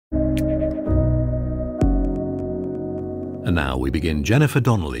And now we begin Jennifer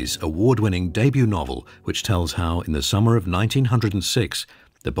Donnelly's award-winning debut novel, which tells how, in the summer of 1906,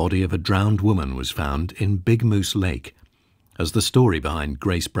 the body of a drowned woman was found in Big Moose Lake. As the story behind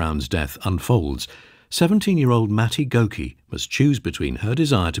Grace Brown's death unfolds, 17-year-old Mattie Gokey must choose between her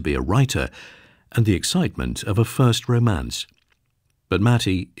desire to be a writer and the excitement of a first romance. But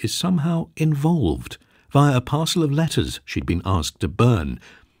Mattie is somehow involved via a parcel of letters she'd been asked to burn.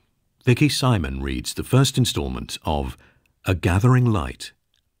 Vicky Simon reads the first instalment of A Gathering Light.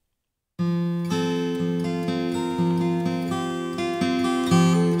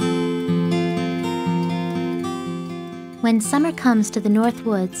 When summer comes to the North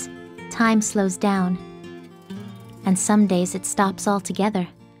Woods, time slows down. And some days it stops altogether.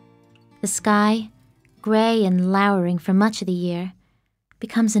 The sky, gray and lowering for much of the year,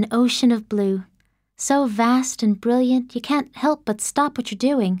 becomes an ocean of blue, so vast and brilliant you can't help but stop what you're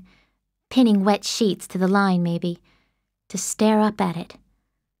doing, pinning wet sheets to the line maybe, to stare up at it.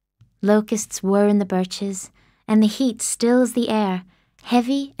 Locusts whir in the birches, and the heat stills the air,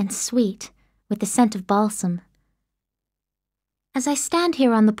 heavy and sweet, with the scent of balsam. As I stand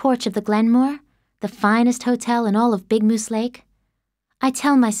here on the porch of the Glenmore, the finest hotel in all of Big Moose Lake, I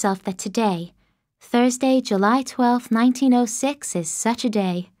tell myself that today, Thursday, July 12, 1906, is such a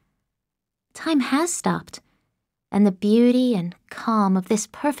day. Time has stopped, and the beauty and calm of this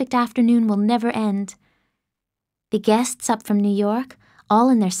perfect afternoon will never end. The guests up from New York, all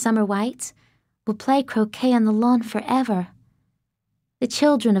in their summer whites, will play croquet on the lawn forever. The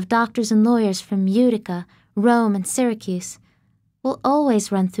children of doctors and lawyers from Utica, Rome, and Syracuse will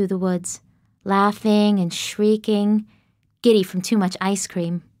always run through the woods, laughing and shrieking, giddy from too much ice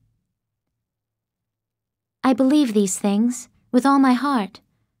cream. I believe these things with all my heart,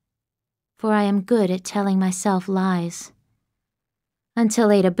 for I am good at telling myself lies.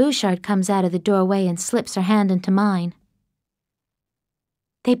 Until Ada Bouchard comes out of the doorway and slips her hand into mine.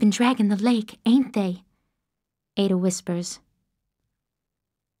 "They've been dragging the lake, ain't they?" Ada whispers.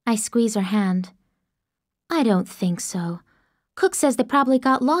 I squeeze her hand. "I don't think so. Cook says they probably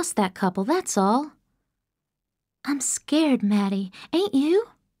got lost, that couple, that's all." "I'm scared, Mattie, ain't you?"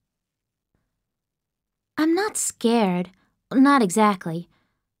 "I'm not scared, not exactly,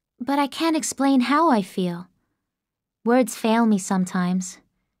 but I can't explain how I feel. Words fail me sometimes.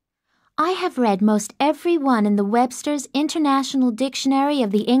 I have read most every one in the Webster's International Dictionary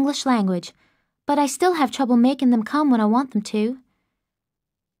of the English Language, but I still have trouble making them come when I want them to.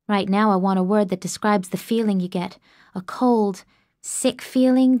 Right now I want a word that describes the feeling you get, a cold, sick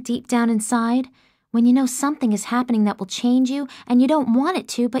feeling deep down inside, when you know something is happening that will change you and you don't want it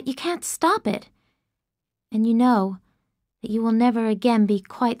to, but you can't stop it. And you know that you will never again be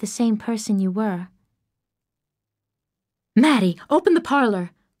quite the same person you were. "Mattie, open the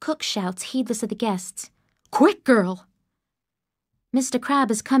parlor!" Cook shouts, heedless of the guests. "Quick, girl!" Mr.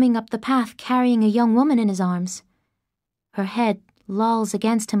 Crabbe is coming up the path carrying a young woman in his arms. Her head lolls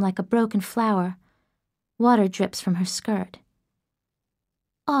against him like a broken flower. Water drips from her skirt.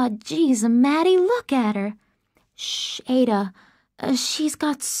 "Aw, geez, Mattie, look at her." "Shh, Ada. She's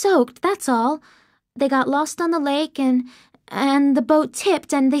got soaked, that's all. They got lost on the lake and the boat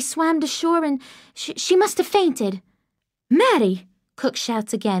tipped and they swam to shore and she must have fainted." "Mattie!" Cook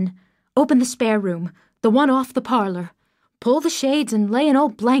shouts again. "Open the spare room, the one off the parlor. Pull the shades and lay an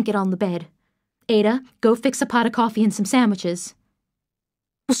old blanket on the bed. Ada, go fix a pot of coffee and some sandwiches."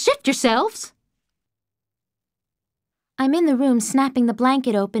 "Well, shift yourselves!" I'm in the room snapping the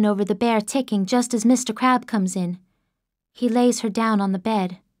blanket open over the bare ticking just as Mr. Crabbe comes in. He lays her down on the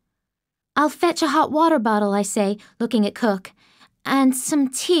bed. "I'll fetch a hot water bottle," I say, looking at Cook, "and some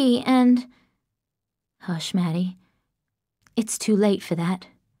tea and—" "Hush, Mattie. It's too late for that,"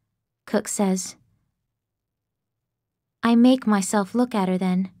 Cook says. I make myself look at her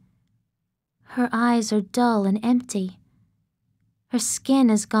then. Her eyes are dull and empty. Her skin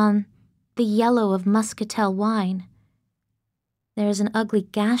has gone the yellow of muscatel wine. There is an ugly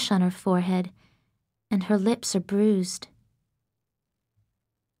gash on her forehead, and her lips are bruised.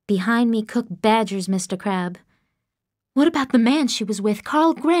 Behind me, Cook badgers Mr. Crabbe. "What about the man she was with,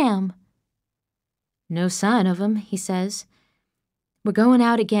 Carl Graham?" "No sign of him," he says. "We're going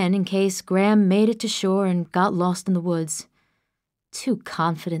out again in case Graham made it to shore and got lost in the woods. Too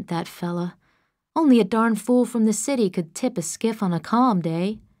confident, that fella. Only a darn fool from the city could tip a skiff on a calm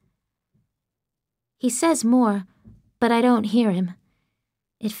day." He says more, but I don't hear him.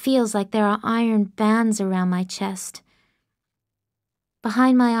 It feels like there are iron bands around my chest.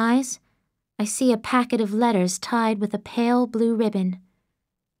 Behind my eyes, I see a packet of letters tied with a pale blue ribbon.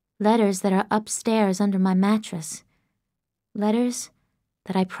 Letters that are upstairs under my mattress. Letters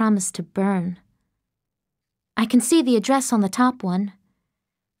that I promised to burn. I can see the address on the top one.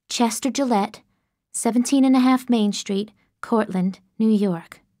 Chester Gillette, 17½ Main Street, Cortland, New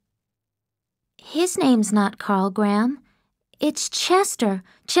York. His name's not Carl Graham. It's Chester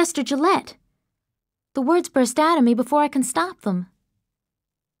Gillette. The words burst out of me before I can stop them.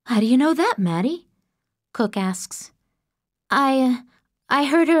 How do you know that, Mattie? Cook asks. I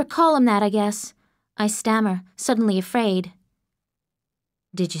heard her call him that, I guess. I stammer, suddenly afraid.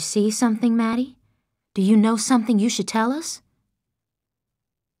 Did you see something, Mattie? Do you know something you should tell us?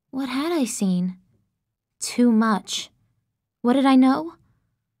 What had I seen? Too much. What did I know?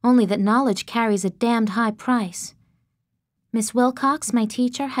 Only that knowledge carries a damned high price. Miss Wilcox, my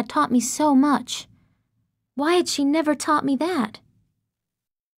teacher, had taught me so much. Why had she never taught me that?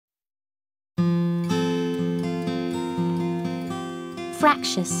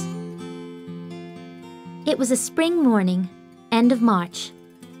 Fractious. It was a spring morning, end of March.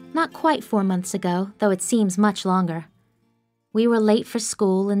 Not quite 4 months ago, though it seems much longer. We were late for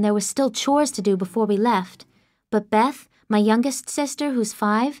school, and there were still chores to do before we left. But Beth, my youngest sister, who's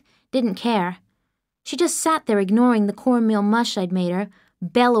 5, didn't care. She just sat there ignoring the cornmeal mush I'd made her,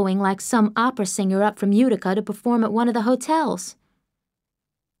 bellowing like some opera singer up from Utica to perform at one of the hotels.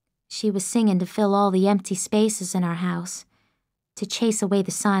 She was singing to fill all the empty spaces in our house, to chase away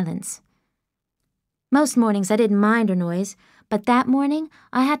the silence. Most mornings I didn't mind her noise, but that morning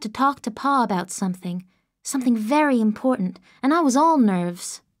I had to talk to Pa about something very important, and I was all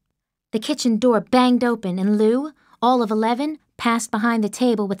nerves. The kitchen door banged open, and Lou, all of 11, passed behind the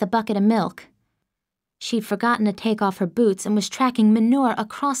table with a bucket of milk. She'd forgotten to take off her boots and was tracking manure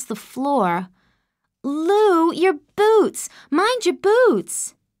across the floor. Lou, your boots! Mind your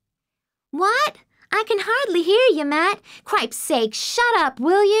boots! What? I can hardly hear you, Matt. Cripe's sake, shut up,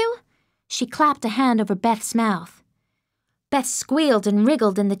 will you? She clapped a hand over Beth's mouth. Beth squealed and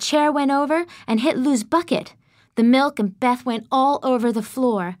wriggled, and the chair went over and hit Lou's bucket. The milk and Beth went all over the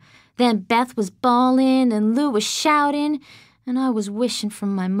floor. Then Beth was bawling, and Lou was shouting, and I was wishing for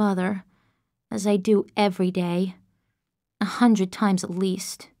my mother, as I do every day, 100 times at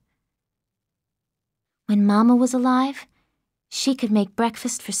least. When Mama was alive, she could make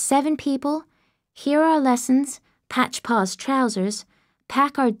breakfast for 7 people, hear our lessons, patch Pa's trousers,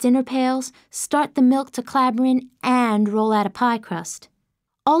 pack our dinner pails, start the milk to clabbering, and roll out a pie crust.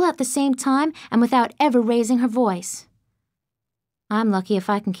 All at the same time and without ever raising her voice. I'm lucky if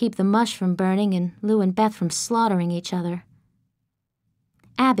I can keep the mush from burning and Lou and Beth from slaughtering each other.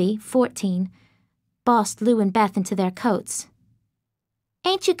 Abby, 14, bossed Lou and Beth into their coats.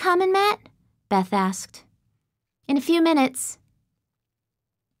 "Ain't you coming, Matt?" Beth asked. "In a few minutes."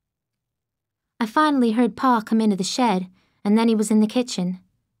 I finally heard Pa come into the shed, and then he was in the kitchen.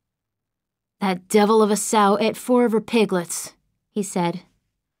 "That devil of a sow ate 4 of her piglets," he said.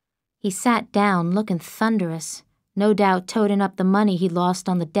 He sat down, looking thunderous, no doubt toting up the money he'd lost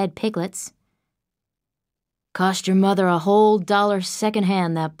on the dead piglets. "Cost your mother a whole $1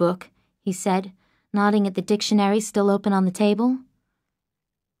 second-hand, that book," he said, nodding at the dictionary still open on the table.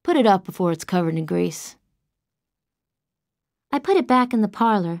 "Put it up before it's covered in grease." I put it back in the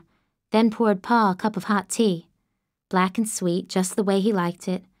parlor, then poured Pa a cup of hot tea, black and sweet, just the way he liked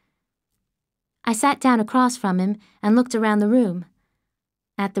it. I sat down across from him and looked around the room,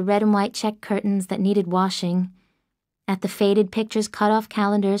 at the red and white check curtains that needed washing, at the faded pictures cut-off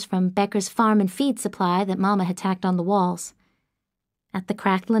calendars from Becker's Farm and Feed Supply that Mama had tacked on the walls, at the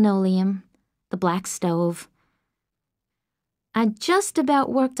cracked linoleum, the black stove. I'd just about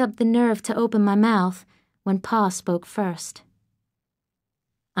worked up the nerve to open my mouth when Pa spoke first.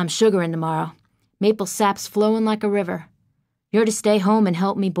 "I'm sugaring tomorrow. Maple sap's flowing like a river. You're to stay home and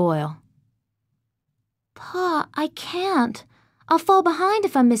help me boil." "Pa, I can't. I'll fall behind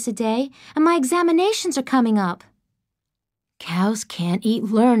if I miss a day, and my examinations are coming up." "Cows can't eat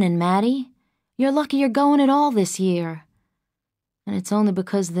learning, Mattie. You're lucky you're going at all this year. And it's only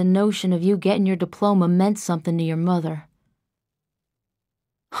because the notion of you getting your diploma meant something to your mother."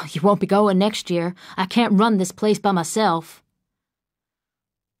 "You won't be going next year. I can't run this place by myself."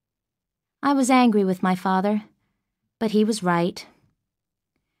 I was angry with my father, but he was right.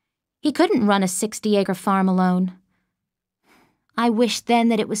 He couldn't run a 60-acre farm alone. I wished then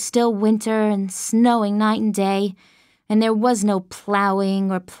that it was still winter and snowing night and day, and there was no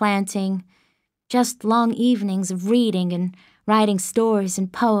plowing or planting, just long evenings of reading and writing stories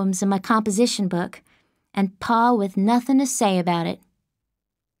and poems in my composition book, and Pa with nothing to say about it.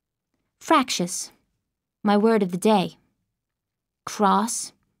 Fractious, my word of the day.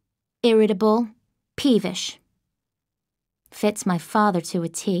 Cross, irritable, peevish. Fits my father to a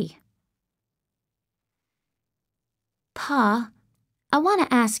T. Pa, I want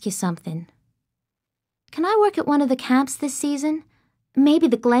to ask you something. Can I work at one of the camps this season? Maybe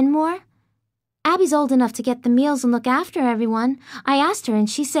the Glenmore? Abby's old enough to get the meals and look after everyone. I asked her and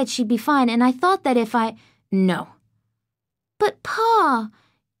she said she'd be fine, and I thought that if I... No. But, Pa...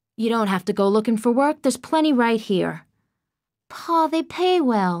 You don't have to go looking for work. There's plenty right here. Pa, they pay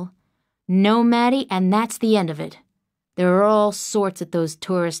well. No, Mattie, and that's the end of it. There are all sorts at those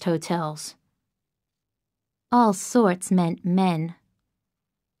tourist hotels. All sorts meant men.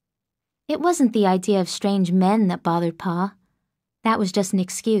 It wasn't the idea of strange men that bothered Pa. That was just an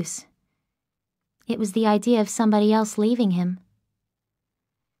excuse. It was the idea of somebody else leaving him.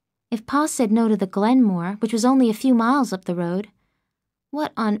 If Pa said no to the Glenmore, which was only a few miles up the road,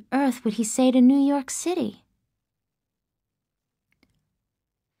 what on earth would he say to New York City?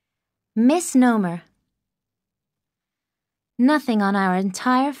 Misnomer. Nothing on our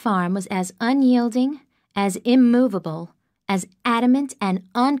entire farm was as unyielding, as immovable, as adamant and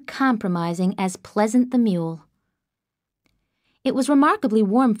uncompromising as Pleasant the mule. It was remarkably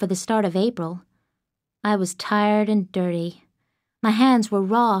warm for the start of April. I was tired and dirty. My hands were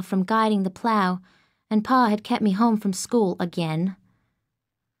raw from guiding the plow, and Pa had kept me home from school again.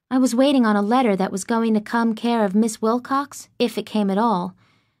 I was waiting on a letter that was going to come care of Miss Wilcox, if it came at all,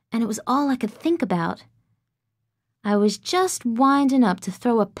 and it was all I could think about. I was just winding up to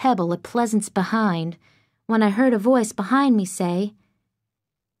throw a pebble at Pleasant's behind when I heard a voice behind me say,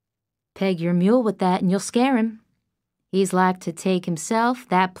 "Peg your mule with that and you'll scare him. He's like to take himself,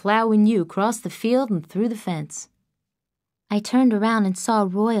 that plow and you across the field and through the fence." I turned around and saw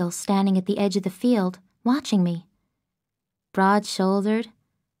Royal standing at the edge of the field, watching me. Broad-shouldered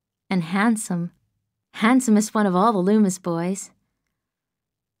and handsome. Handsomest one of all the Loomis boys.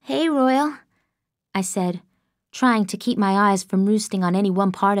 "Hey, Royal," I said, trying to keep my eyes from roosting on any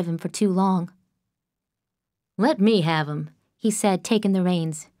one part of him for too long. "Let me have him," he said, taking the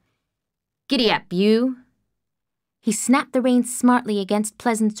reins. "Giddy up, you." He snapped the reins smartly against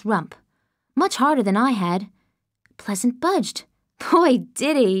Pleasant's rump, much harder than I had. Pleasant budged. Boy,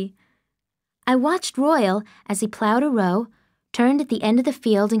 did he! I watched Royal as he plowed a row, turned at the end of the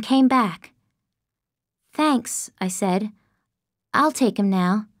field, and came back. "Thanks," I said. "I'll take him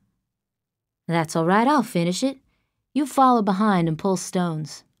now." "That's all right, I'll finish it. You follow behind and pull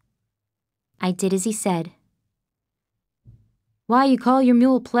stones." I did as he said. "Why you call your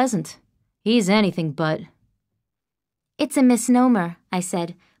mule Pleasant? He's anything but." "It's a misnomer," I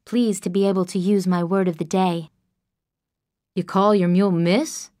said, pleased to be able to use my word of the day. "You call your mule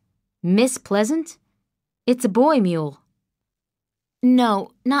Miss? Miss Pleasant? It's a boy mule."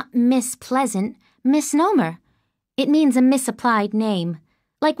 "No, not Miss Pleasant. Misnomer. It means a misapplied name.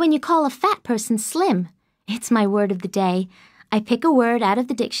 Like when you call a fat person slim. It's my word of the day. I pick a word out of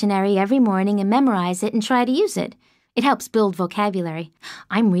the dictionary every morning and memorize it and try to use it. It helps build vocabulary.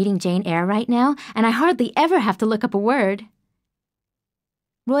 I'm reading Jane Eyre right now, and I hardly ever have to look up a word."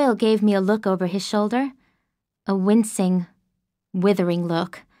 Royal gave me a look over his shoulder, a wincing, withering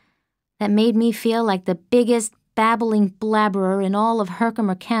look that made me feel like the biggest babbling blabberer in all of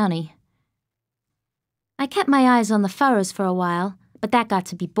Herkimer County. I kept my eyes on the furrows for a while, but that got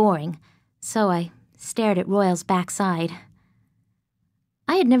to be boring, so I stared at Royal's backside.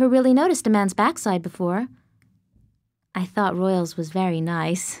 I had never really noticed a man's backside before. I thought Royal's was very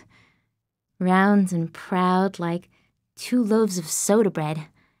nice. Round and proud like 2 loaves of soda bread.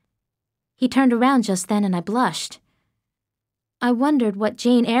 He turned around just then and I blushed. I wondered what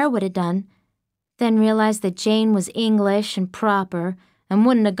Jane Eyre would have done, then realized that Jane was English and proper and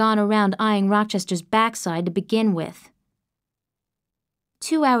wouldn't have gone around eyeing Rochester's backside to begin with.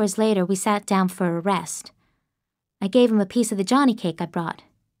 2 hours later, we sat down for a rest. I gave him a piece of the Johnny cake I brought.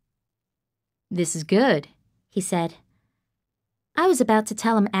 "This is good," he said. I was about to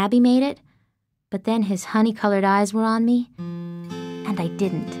tell him Abby made it, but then his honey-colored eyes were on me, and I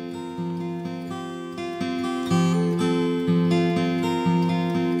didn't.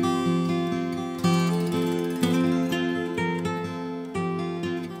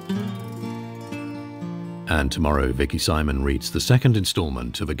 And tomorrow, Vicky Simon reads the second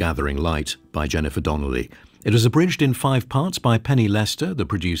instalment of A Gathering Light by Jennifer Donnelly. It was abridged in 5 parts by Penny Lester. The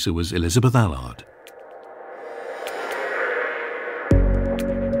producer was Elizabeth Allard.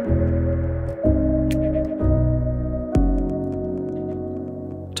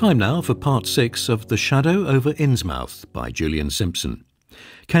 Time now for part 6 of The Shadow over Innsmouth by Julian Simpson.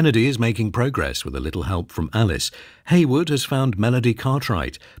 Kennedy is making progress with a little help from Alice. Haywood has found Melody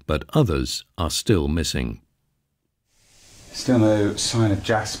Cartwright, but others are still missing. Still no sign of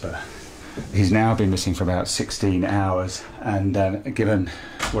Jasper. He's now been missing for about 16 hours, and given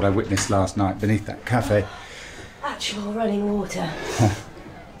what I witnessed last night beneath that cafe... Actual running water.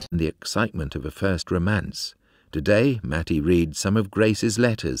 the excitement of a first romance. Today, Mattie reads some of Grace's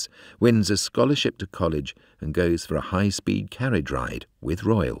letters, wins a scholarship to college, and goes for a high-speed carriage ride with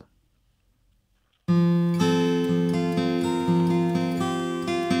Royal.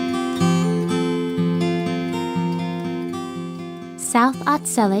 South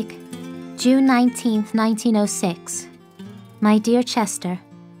Otselic, June 19, 1906. My dear Chester,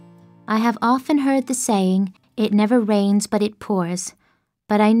 I have often heard the saying, "It never rains but it pours,"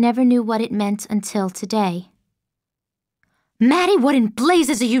 but I never knew what it meant until today. Mattie, what in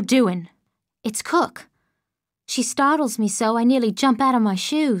blazes are you doing? It's Cook. She startles me so I nearly jump out of my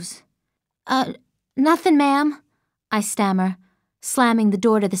shoes. Nothing, ma'am, I stammer, slamming the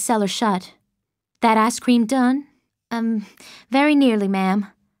door to the cellar shut. That ice cream done? Very nearly, ma'am.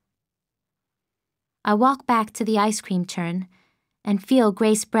 I walk back to the ice cream churn and feel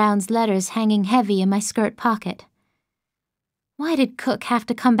Grace Brown's letters hanging heavy in my skirt pocket. Why did Cook have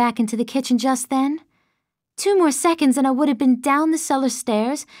to come back into the kitchen just then? 2 more seconds and I would have been down the cellar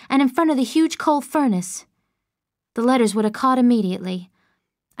stairs and in front of the huge coal furnace. The letters would have caught immediately.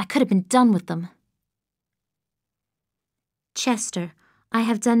 I could have been done with them. Chester, I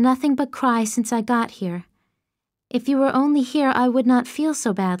have done nothing but cry since I got here. If you were only here, I would not feel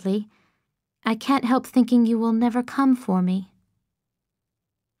so badly. I can't help thinking you will never come for me.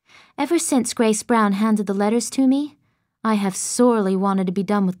 Ever since Grace Brown handed the letters to me, I have sorely wanted to be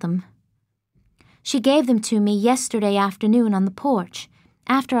done with them. She gave them to me yesterday afternoon on the porch,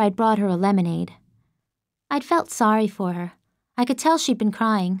 after I'd brought her a lemonade. I'd felt sorry for her. I could tell she'd been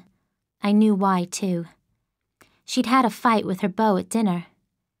crying. I knew why, too. She'd had a fight with her beau at dinner.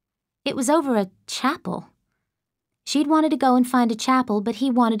 It was over a chapel. She'd wanted to go and find a chapel, but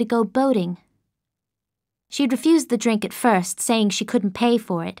he wanted to go boating. She'd refused the drink at first, saying she couldn't pay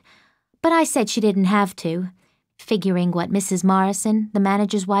for it, but I said she didn't have to, figuring what Mrs. Morrison, the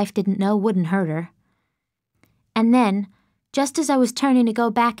manager's wife, didn't know wouldn't hurt her. And then, just as I was turning to go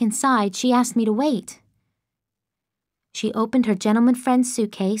back inside, she asked me to wait. She opened her gentleman friend's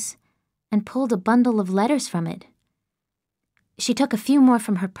suitcase and pulled a bundle of letters from it. She took a few more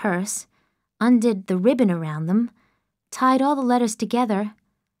from her purse, undid the ribbon around them, tied all the letters together,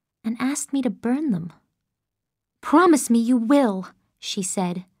 and asked me to burn them. "Promise me you will," she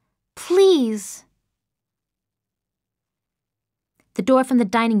said. "Please." The door from the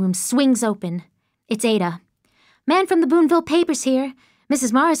dining room swings open. It's Ada. "Man from the Boonville papers here.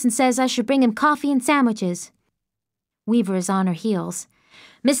 Mrs. Morrison says I should bring him coffee and sandwiches." Weaver is on her heels.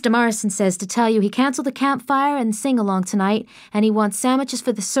 "Mr. Morrison says to tell you he canceled the campfire and sing-along tonight, and he wants sandwiches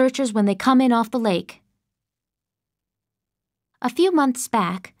for the searchers when they come in off the lake." A few months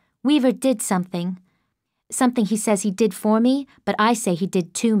back, Weaver did something he says he did for me, but I say he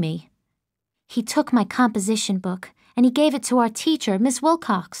did to me. He took my composition book, and he gave it to our teacher, Miss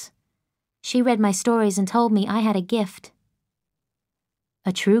Wilcox. She read my stories and told me I had a gift.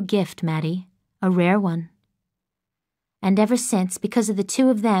 A true gift, Mattie, a rare one. And ever since, because of the two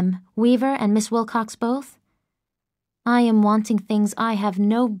of them, Weaver and Miss Wilcox both, I am wanting things I have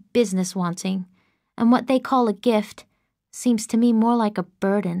no business wanting, and what they call a gift seems to me more like a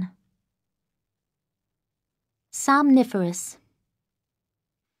burden. Somniferous.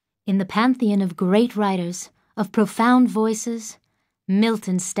 In the pantheon of great writers, of profound voices,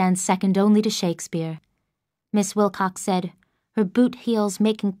 Milton stands second only to Shakespeare, Miss Wilcox said, her boot heels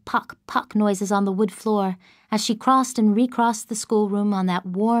making pock noises on the wood floor as she crossed and recrossed the schoolroom on that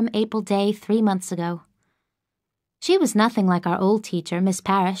warm April day 3 months ago. She was nothing like our old teacher, Miss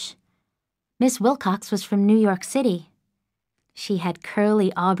Parrish. Miss Wilcox was from New York City. She had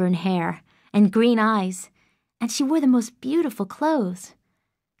curly auburn hair and green eyes, and she wore the most beautiful clothes,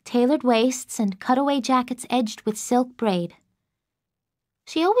 tailored waists and cutaway jackets edged with silk braid.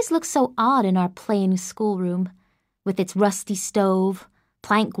 She always looked so odd in our plain schoolroom, with its rusty stove,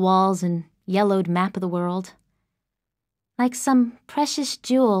 plank walls, and yellowed map of the world. Like some precious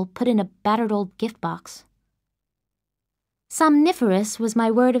jewel put in a battered old gift box. Somniferous was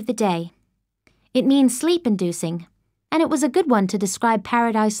my word of the day. It means sleep-inducing, and it was a good one to describe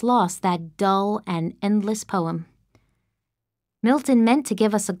Paradise Lost, that dull and endless poem. Milton meant to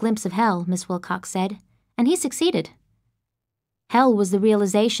give us a glimpse of hell, Miss Wilcox said, and he succeeded. Hell was the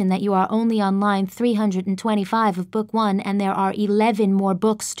realization that you are only on line 325 of Book 1 and there are 11 more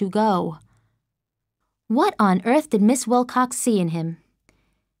books to go. What on earth did Miss Wilcox see in him?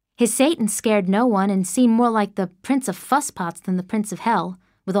 His Satan scared no one and seemed more like the Prince of Fusspots than the Prince of Hell,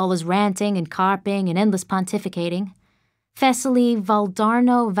 with all his ranting and carping and endless pontificating. Thessaly,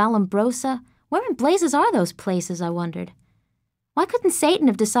 Valdarno, Vallombrosa, where in blazes are those places, I wondered? Why couldn't Satan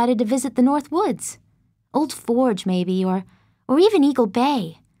have decided to visit the North Woods? Old Forge, maybe, or even Eagle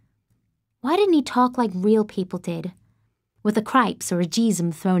Bay, Why didn't he talk like real people did, with a cripes or a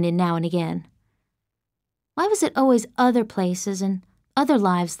geesem thrown in now and again? Why was it always other places and other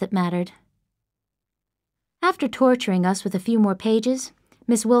lives that mattered? After torturing us with a few more pages,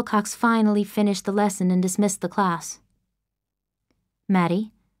 Miss Wilcox finally finished the lesson and dismissed the class.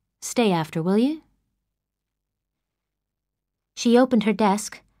 "Mattie, stay after, will you?" She opened her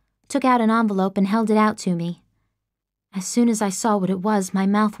desk, took out an envelope and held it out to me. As soon as I saw what it was, my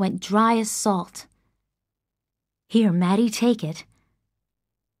mouth went dry as salt. "Here, Mattie, take it."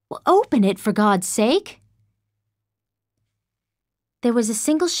 "Well, open it, for God's sake!" There was a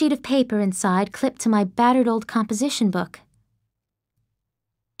single sheet of paper inside clipped to my battered old composition book.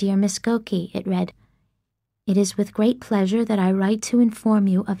 "Dear Miss Gokey," it read, "it is with great pleasure that I write to inform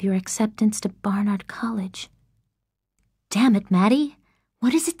you of your acceptance to Barnard College." Damn it, Mattie,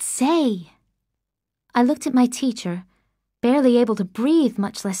 what does it say? I looked at my teacher, barely able to breathe,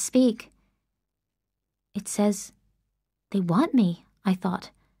 much less speak. It says, "They want me," I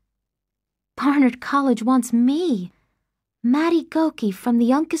thought. Barnard College wants me, Mattie Gokey from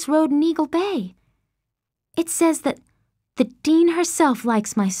the Uncas Road in Eagle Bay. It says that the dean herself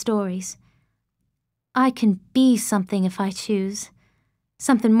likes my stories. I can be something if I choose,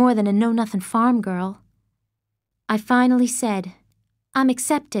 something more than a know-nothing farm girl. I finally said, "I'm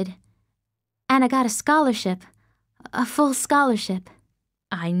accepted, and I got a scholarship, a full scholarship."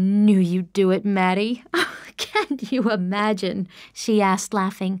 "I knew you'd do it, Mattie." "Can you imagine?" she asked,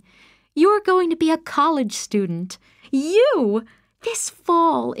 laughing. "You're going to be a college student. You! This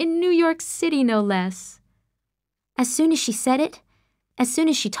fall, in New York City, no less." As soon as she said it, as soon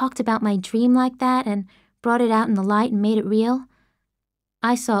as she talked about my dream like that and brought it out in the light and made it real,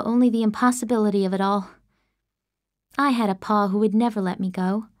 I saw only the impossibility of it all. I had a pa who would never let me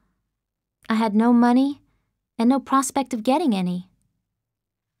go. I had no money and no prospect of getting any.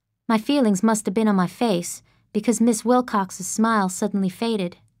 My feelings must have been on my face because Miss Wilcox's smile suddenly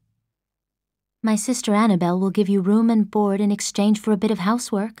faded. "My sister Annabelle will give you room and board in exchange for a bit of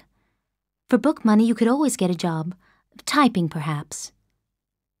housework. For book money you could always get a job, typing perhaps."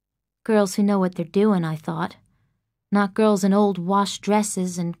 Girls who know what they're doing, I thought. Not girls in old washed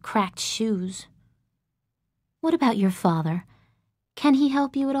dresses and cracked shoes. "What about your father? Can he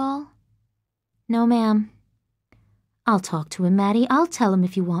help you at all?" "No, ma'am." "I'll talk to him, Mattie. I'll tell him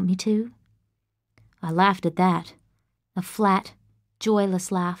if you want me to." I laughed at that. A flat,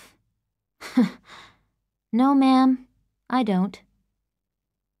 joyless laugh. "No, ma'am, I don't."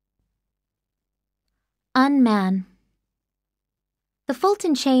 Unman. The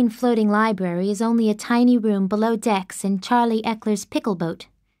Fulton Chain Floating Library is only a tiny room below decks in Charlie Eckler's pickle boat.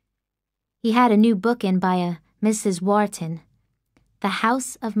 He had a new book in by a Mrs. Wharton, The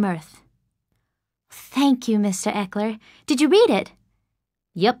House of Mirth. "Thank you, Mr. Eckler. Did you read it?"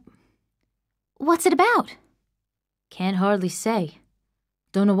 "Yep." "What's it about?" "Can't hardly say.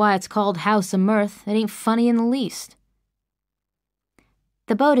 Don't know why it's called House of Mirth. It ain't funny in the least."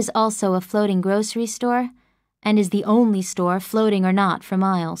 The boat is also a floating grocery store, and is the only store, floating or not, for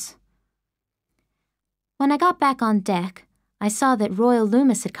miles. When I got back on deck, I saw that Royal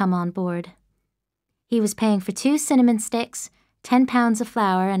Loomis had come on board. He was paying for 2 cinnamon sticks, 10 pounds of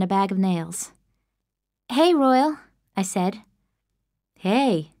flour, and a bag of nails. "Hey, Royal," I said.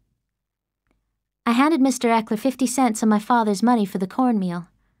 "Hey." I handed Mr. Eckler 50 cents of my father's money for the cornmeal.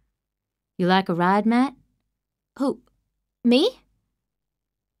 "You like a ride, Matt?" "Who, me?"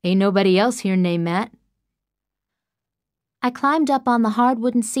 "Ain't nobody else here named Matt." I climbed up on the hard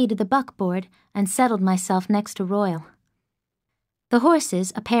wooden seat of the buckboard and settled myself next to Royal. The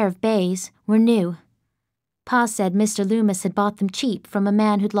horses, a pair of bays, were new. Pa said Mr. Loomis had bought them cheap from a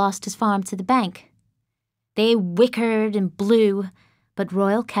man who'd lost his farm to the bank. They whickered and blew, but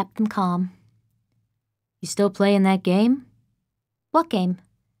Royal kept them calm. "You still playing that game?" "What game?"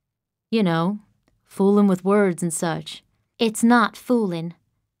 "You know, foolin' with words and such." "It's not foolin'."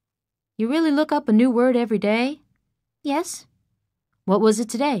 "You really look up a new word every day?" "Yes." "What was it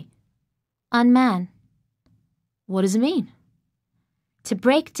today?" "Unman." "What does it mean?" "To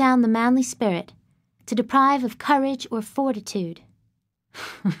break down the manly spirit, to deprive of courage or fortitude."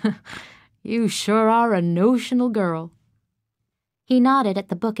 "You sure are a notional girl." He nodded at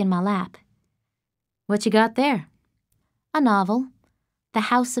the book in my lap. "What you got there?" "A novel, The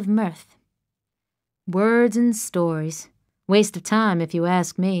House of Mirth." "Words and stories. Waste of time, if you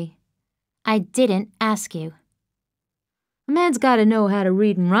ask me." "I didn't ask you." "A man's got to know how to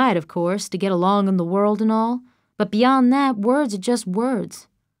read and write, of course, to get along in the world and all. But beyond that, words are just words.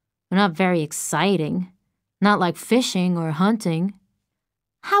 They're not very exciting. Not like fishing or hunting."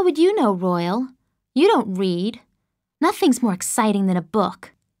 "How would you know, Royal? You don't read. Nothing's more exciting than a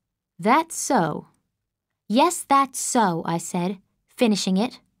book." "That's so." "Yes, that's so," I said, finishing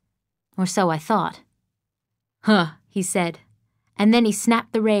it. Or so I thought. "Huh," he said, and then he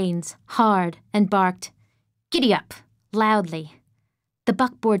snapped the reins, hard, and barked, "Giddy up," loudly. The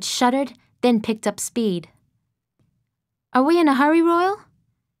buckboard shuddered, then picked up speed. "Are we in a hurry, Royal?"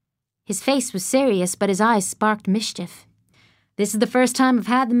 His face was serious, but his eyes sparked mischief. "This is the first time I've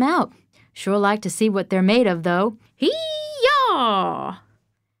had them out. Sure like to see what they're made of, though. Hee-yaw!"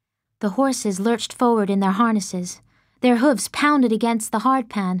 The horses lurched forward in their harnesses. Their hooves pounded against the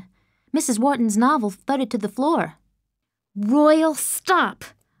hardpan. Mrs. Wharton's novel thudded to the floor. "Royal, stop!"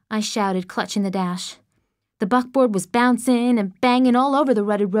 I shouted, clutching the dash. The buckboard was bouncing and banging all over the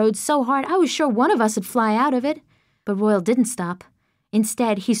rutted road so hard I was sure one of us would fly out of it. But Royal didn't stop.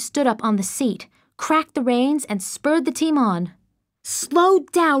 Instead, he stood up on the seat, cracked the reins, and spurred the team on. "Slow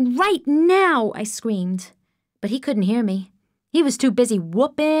down right now!" I screamed. But he couldn't hear me. He was too busy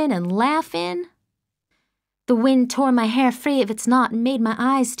whooping and laughing. The wind tore my hair free of its knot and made my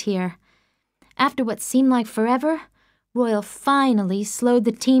eyes tear. After what seemed like forever, Royal finally slowed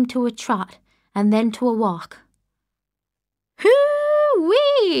the team to a trot and then to a walk.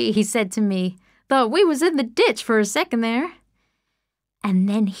 "Hoo-wee!" he said to me. "Thought we was in the ditch for a second there." And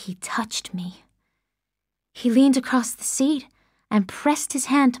then he touched me. He leaned across the seat and pressed his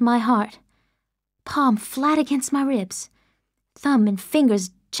hand to my heart, palm flat against my ribs, thumb and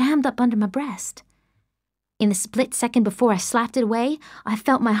fingers jammed up under my breast. In the split second before I slapped it away, I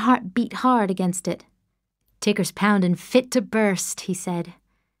felt my heart beat hard against it. "Ticker's poundin' fit to burst," he said.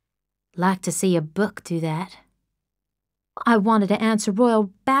 "Like to see a book do that." I wanted to answer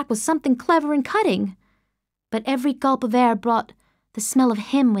Royal back with something clever and cutting, but every gulp of air brought the smell of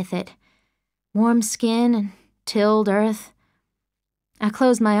him with it, warm skin and tilled earth. I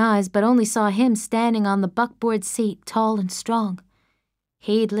closed my eyes, but only saw him standing on the buckboard seat, tall and strong,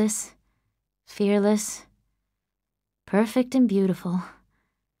 heedless, fearless, perfect and beautiful.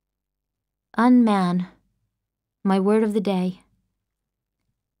 Unman, my word of the day.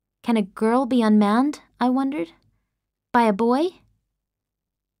 Can a girl be unmanned, I wondered? By a boy?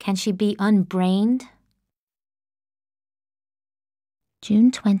 Can she be unbrained?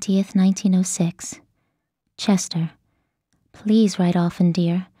 June 20th, 1906. Chester, please write often,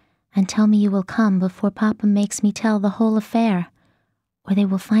 dear, and tell me you will come before Papa makes me tell the whole affair, or they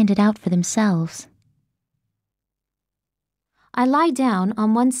will find it out for themselves. I lie down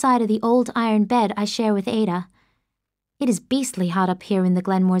on one side of the old iron bed I share with Ada. It is beastly hot up here in the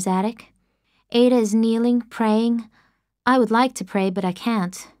Glenmore's attic. Ada is kneeling, praying. I would like to pray, but I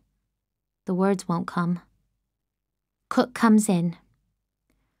can't. The words won't come. Cook comes in.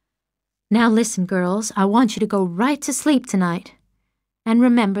 "Now listen, girls, I want you to go right to sleep tonight. And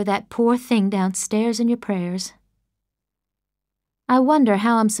remember that poor thing downstairs in your prayers." I wonder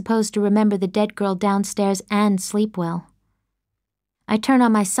how I'm supposed to remember the dead girl downstairs and sleep well. I turn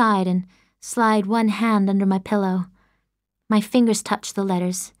on my side and slide one hand under my pillow. My fingers touch the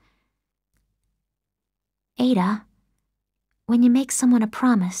letters. "Ada, when you make someone a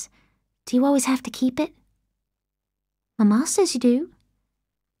promise, do you always have to keep it?" "Mama says you do."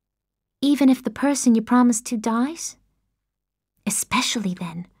 "Even if the person you promised to dies?" "Especially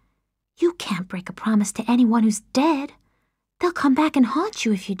then. You can't break a promise to anyone who's dead. They'll come back and haunt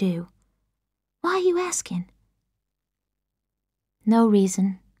you if you do. Why are you asking?" "No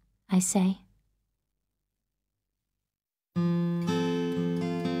reason," I say.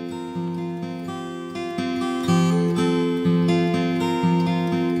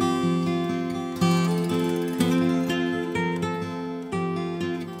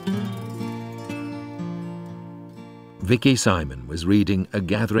 Vicky Simon was reading A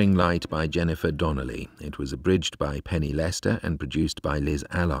Gathering Light by Jennifer Donnelly. It was abridged by Penny Lester and produced by Liz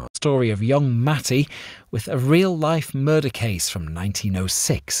Allard. Story of young Mattie with a real-life murder case from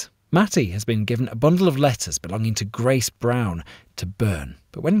 1906. Mattie has been given a bundle of letters belonging to Grace Brown to burn.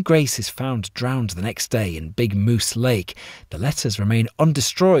 But when Grace is found drowned the next day in Big Moose Lake, the letters remain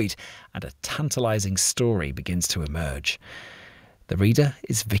undestroyed and a tantalising story begins to emerge. The reader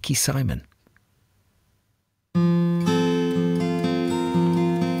is Vicky Simon.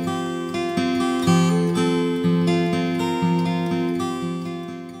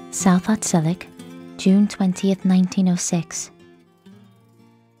 South Otselic, June 20th, 1906.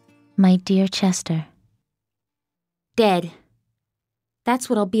 My dear Chester. Dead. That's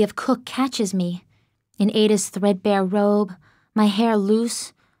what I'll be if Cook catches me. In Ada's threadbare robe, my hair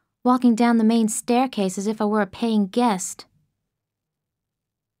loose, walking down the main staircase as if I were a paying guest.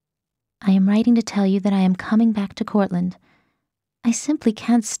 I am writing to tell you that I am coming back to Cortland. I simply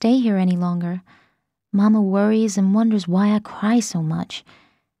can't stay here any longer. Mama worries and wonders why I cry so much.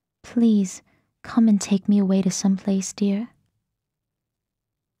 Please, come and take me away to some place, dear.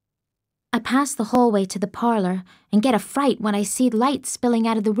 I pass the hallway to the parlor and get a fright when I see light spilling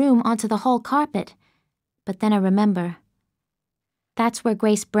out of the room onto the hall carpet. But then I remember. That's where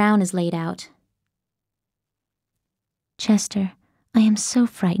Grace Brown is laid out. Chester, I am so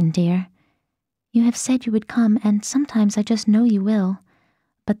frightened, dear. You have said you would come, and sometimes I just know you will.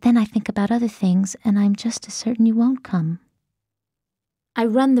 But then I think about other things, and I'm just as certain you won't come. I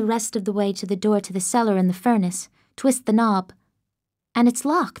run the rest of the way to the door to the cellar in the furnace, twist the knob, and it's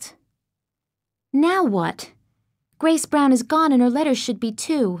locked. Now what? Grace Brown is gone and her letters should be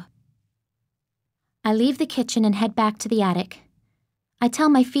too. I leave the kitchen and head back to the attic. I tell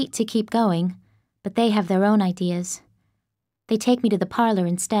my feet to keep going, but they have their own ideas. They take me to the parlor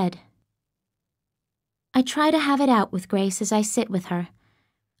instead. I try to have it out with Grace as I sit with her.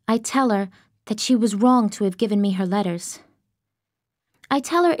 I tell her that she was wrong to have given me her letters. I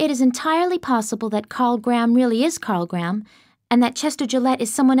tell her it is entirely possible that Carl Graham really is Carl Graham, and that Chester Gillette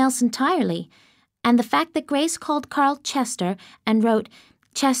is someone else entirely, and the fact that Grace called Carl Chester and wrote,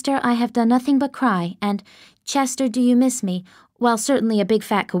 "Chester, I have done nothing but cry," and "Chester, do you miss me?" while certainly a big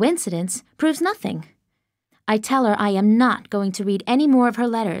fat coincidence, proves nothing. I tell her I am not going to read any more of her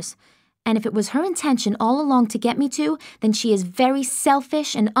letters, and if it was her intention all along to get me to, then she is very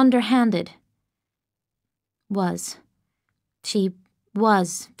selfish and underhanded. She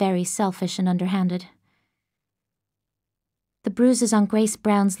was very selfish and underhanded. The bruises on Grace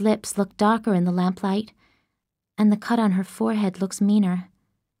Brown's lips look darker in the lamplight, and the cut on her forehead looks meaner.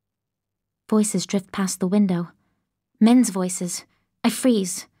 Voices drift past the window. Men's voices. I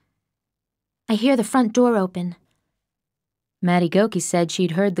freeze. I hear the front door open. Mattie Gokey said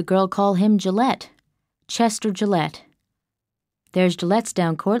she'd heard the girl call him Gillette. Chester Gillette. There's Gillettes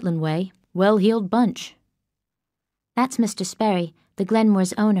down Cortlandt way. Well-heeled bunch. That's Mr. Sperry, the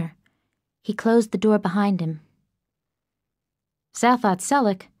Glenmore's owner. He closed the door behind him. South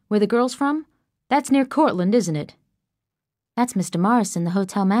Otselic, where the girl's from? That's near Cortlandt, isn't it? That's Mr. Morrison, the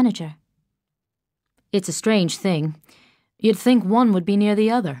hotel manager. It's a strange thing. You'd think one would be near the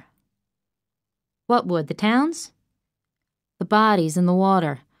other. What would, the towns? The bodies in the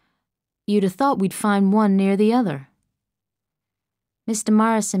water. You'd have thought we'd find one near the other. Mr.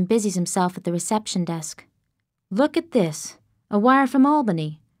 Morrison busies himself at the reception desk. Look at this. A wire from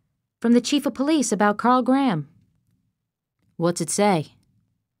Albany. From the chief of police about Carl Graham. What's it say?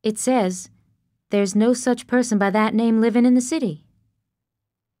 It says, there's no such person by that name living in the city.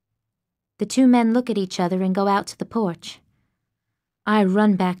 The two men look at each other and go out to the porch. I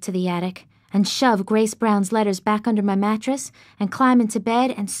run back to the attic and shove Grace Brown's letters back under my mattress and climb into bed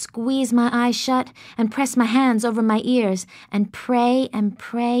and squeeze my eyes shut and press my hands over my ears and pray and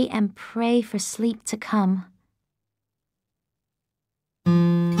pray and pray for sleep to come.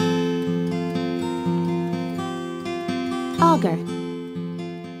 Augur.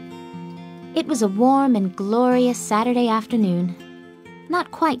 It was a warm and glorious Saturday afternoon.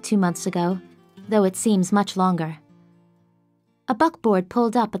 Not quite 2 months ago, though it seems much longer. A buckboard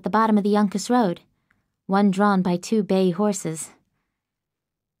pulled up at the bottom of the Uncas Road, one drawn by 2 bay horses.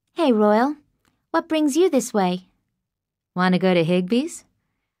 Hey, Royal, what brings you this way? Want to go to Higby's?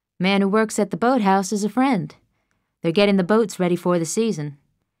 Man who works at the boathouse is a friend. They're getting the boats ready for the season.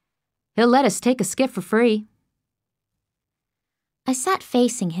 He'll let us take a skiff for free. I sat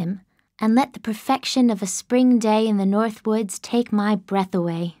facing him and let the perfection of a spring day in the North Woods take my breath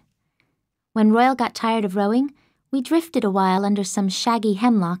away. When Royal got tired of rowing, we drifted a while under some shaggy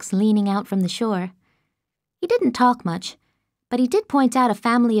hemlocks leaning out from the shore. He didn't talk much, but he did point out a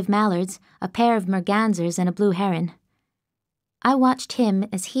family of mallards, a pair of mergansers, and a blue heron. I watched him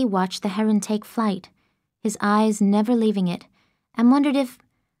as he watched the heron take flight, his eyes never leaving it, and wondered if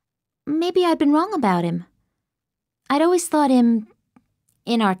maybe I'd been wrong about him. I'd always thought him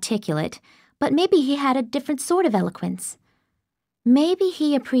inarticulate, but maybe he had a different sort of eloquence. Maybe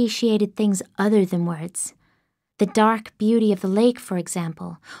he appreciated things other than words. The dark beauty of the lake, for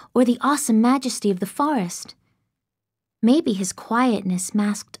example, or the awesome majesty of the forest. Maybe his quietness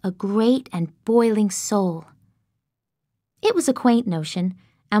masked a great and boiling soul. It was a quaint notion,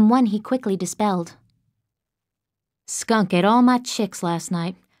 and one he quickly dispelled. Skunk ate all my chicks last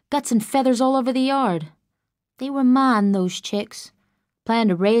night, guts and feathers all over the yard. They were mine, those chicks. Plan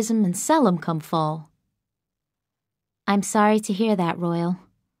to raise 'em and sell 'em come fall. I'm sorry to hear that, Royal.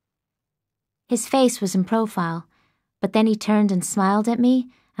 His face was in profile, but then he turned and smiled at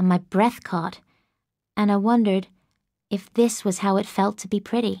me, and my breath caught, and I wondered if this was how it felt to be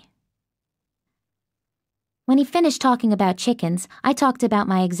pretty. When he finished talking about chickens, I talked about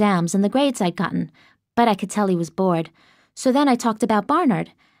my exams and the grades I'd gotten, but I could tell he was bored. So then I talked about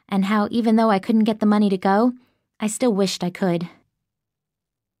Barnard, and how even though I couldn't get the money to go, I still wished I could.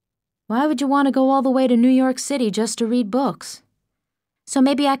 Why would you want to go all the way to New York City just to read books? So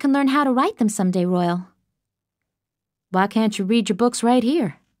maybe I can learn how to write them someday, Royal. Why can't you read your books right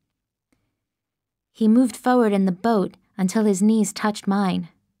here? He moved forward in the boat until his knees touched mine.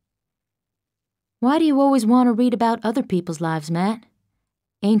 Why do you always want to read about other people's lives, Matt?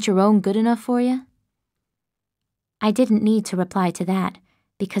 Ain't your own good enough for you? I didn't need to reply to that,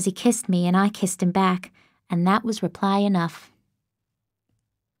 because he kissed me and I kissed him back, and that was reply enough.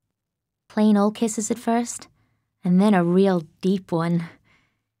 Plain old kisses at first, and then a real deep one.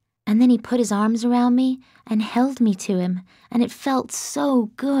 And then he put his arms around me and held me to him, and it felt so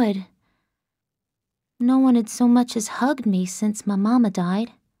good. No one had so much as hugged me since my mama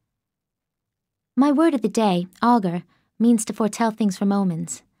died. My word of the day, augur, means to foretell things from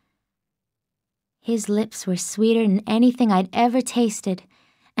omens. His lips were sweeter than anything I'd ever tasted,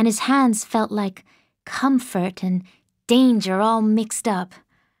 and his hands felt like comfort and danger all mixed up.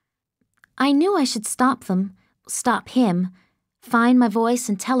 I knew I should stop him, find my voice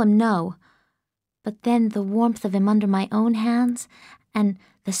and tell him no. But then the warmth of him under my own hands, and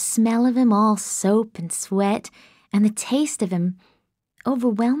the smell of him all soap and sweat, and the taste of him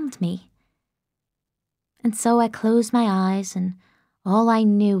overwhelmed me. And so I closed my eyes, and all I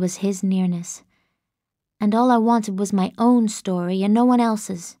knew was his nearness. And all I wanted was my own story and no one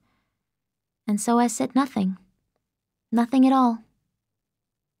else's. And so I said nothing. Nothing at all.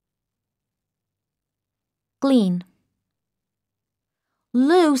 Glean.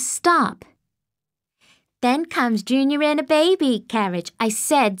 Lou, stop. Then comes Junior in a baby carriage. I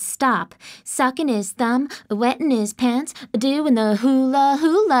said stop. Sucking his thumb, wetting his pants, doing the hula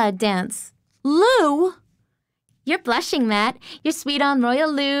hula dance. Lou! You're blushing, Matt. You're sweet on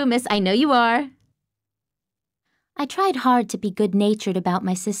Royal Lou, miss. I know you are. I tried hard to be good-natured about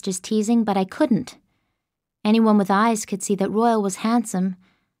my sister's teasing, but I couldn't. Anyone with eyes could see that Royal was handsome,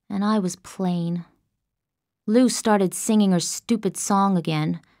 and I was plain. Lou started singing her stupid song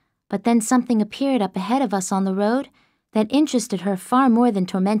again, but then something appeared up ahead of us on the road that interested her far more than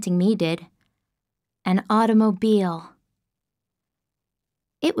tormenting me did. An automobile.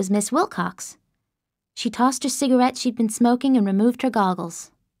 It was Miss Wilcox. She tossed her cigarette she'd been smoking and removed her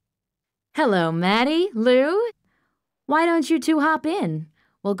goggles. Hello, Mattie, Lou. Why don't you two hop in?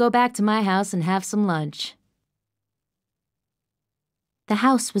 We'll go back to my house and have some lunch. The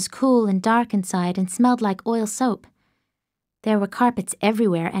house was cool and dark inside and smelled like oil soap. There were carpets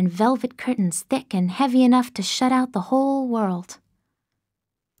everywhere and velvet curtains thick and heavy enough to shut out the whole world.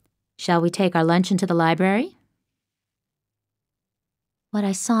 Shall we take our lunch into the library? What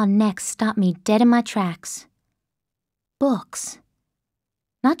I saw next stopped me dead in my tracks. Books.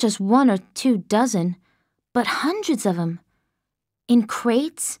 Not just 1 or 2 dozen, but hundreds of them. In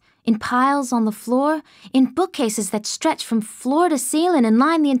crates, in piles on the floor, in bookcases that stretched from floor to ceiling and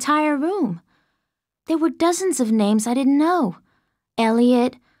lined the entire room. There were dozens of names I didn't know.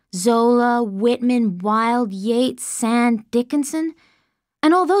 Eliot, Zola, Whitman, Wilde, Yeats, Sand, Dickinson.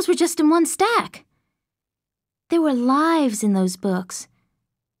 And all those were just in one stack. There were lives in those books.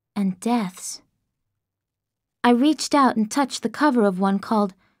 And deaths. I reached out and touched the cover of one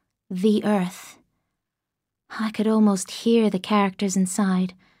called The Earth. I could almost hear the characters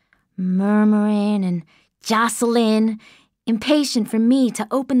inside, murmuring and jostling, impatient for me to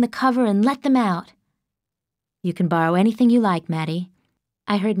open the cover and let them out. You can borrow anything you like, Mattie,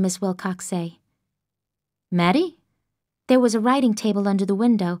 I heard Miss Wilcox say. Mattie? There was a writing table under the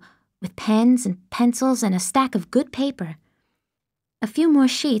window, with pens and pencils and a stack of good paper. A few more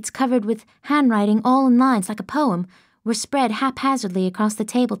sheets covered with handwriting all in lines like a poem were spread haphazardly across the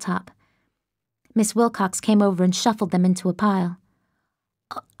tabletop. Miss Wilcox came over and shuffled them into a pile.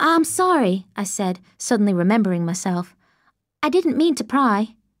 I'm sorry, I said, suddenly remembering myself. I didn't mean to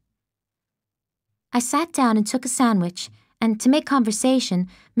pry. I sat down and took a sandwich, and to make conversation,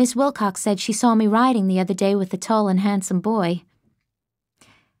 Miss Wilcox said she saw me riding the other day with a tall and handsome boy.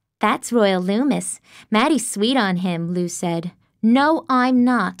 That's Royal Lou, miss. Mattie's sweet on him, Lou said. No, I'm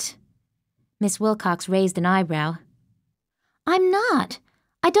not. Miss Wilcox raised an eyebrow. I'm not.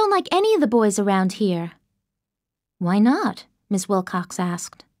 I don't like any of the boys around here. Why not? Miss Wilcox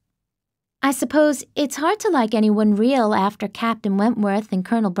asked. I suppose it's hard to like anyone real after Captain Wentworth and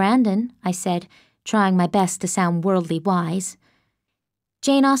Colonel Brandon, I said, trying my best to sound worldly wise.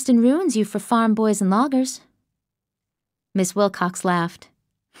 Jane Austen ruins you for farm boys and loggers. Miss Wilcox laughed.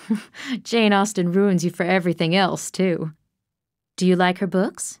 Jane Austen ruins you for everything else, too. Do you like her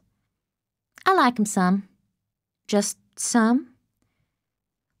books? I like 'em some. Just some?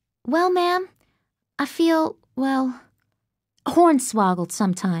 Well, ma'am, I feel, well, hornswoggled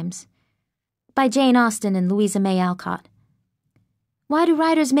sometimes. By Jane Austen and Louisa May Alcott. Why do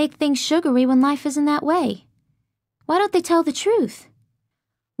writers make things sugary when life isn't that way? Why don't they tell the truth?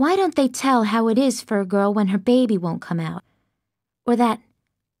 Why don't they tell how it is for a girl when her baby won't come out? Or that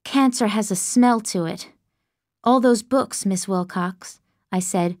cancer has a smell to it? All those books, Miss Wilcox, I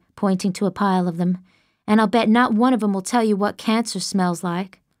said, pointing to a pile of them, and I'll bet not one of them will tell you what cancer smells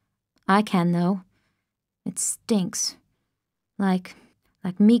like. I can, though. It stinks. Like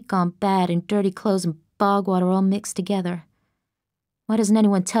meat gone bad and dirty clothes and bog water all mixed together. Why doesn't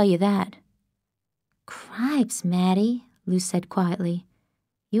anyone tell you that? Cripes, Mattie, Lou said quietly.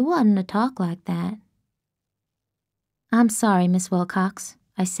 You oughtn't to talk like that. I'm sorry, Miss Wilcox,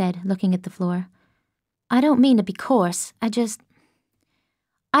 I said, looking at the floor. I don't mean to be coarse. I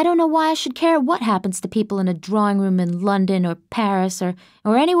don't know why I should care what happens to people in a drawing room in London or Paris or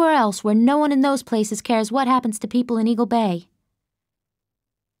anywhere else where no one in those places cares what happens to people in Eagle Bay.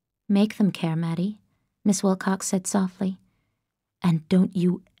 Make them care, Mattie, Miss Wilcox said softly. And don't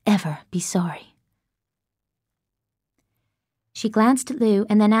you ever be sorry. She glanced at Lou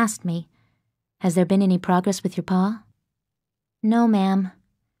and then asked me, Has there been any progress with your pa? No, ma'am.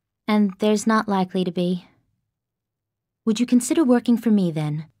 And there's not likely to be. Would you consider working for me,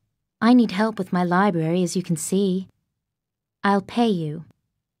 then? I need help with my library, as you can see. I'll pay you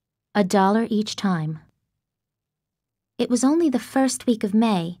 $1 each time. It was only the first week of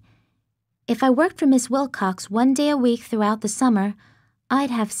May. If I worked for Miss Wilcox 1 day a week throughout the summer,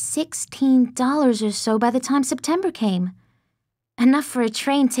 I'd have $16 or so by the time September came. Enough for a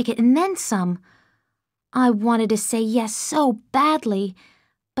train ticket and then some. I wanted to say yes so badly,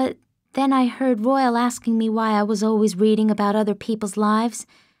 but then I heard Royal asking me why I was always reading about other people's lives,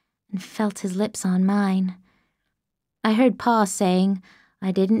 and felt his lips on mine. I heard Pa saying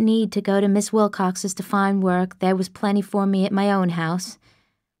I didn't need to go to Miss Wilcox's to find work, there was plenty for me at my own house.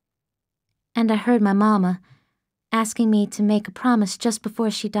 And I heard my Mama asking me to make a promise just before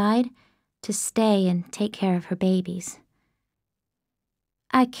she died to stay and take care of her babies.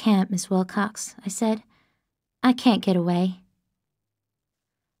 I can't, Miss Wilcox, I said. I can't get away.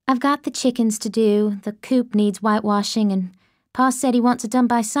 I've got the chickens to do, the coop needs whitewashing, and Pa said he wants it done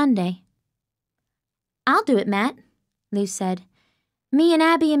by Sunday. I'll do it, Matt, Lou said. Me and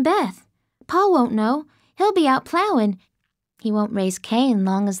Abby and Beth. Pa won't know. He'll be out plowing. He won't raise Cain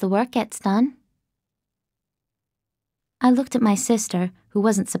long as the work gets done. I looked at my sister, who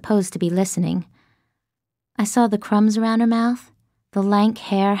wasn't supposed to be listening. I saw the crumbs around her mouth, the lank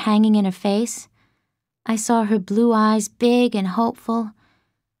hair hanging in her face. I saw her blue eyes big and hopeful,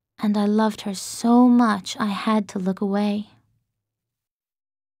 and I loved her so much I had to look away.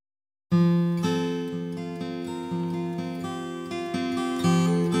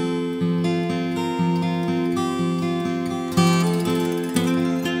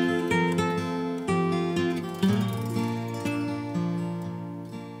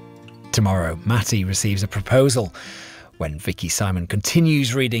 Tomorrow, Mattie receives a proposal when Vicky Simon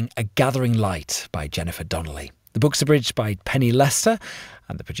continues reading A Gathering Light by Jennifer Donnelly. The book's abridged by Penny Lester,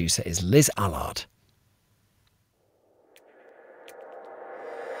 and the producer is Liz Allard.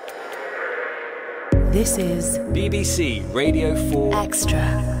 This is BBC Radio 4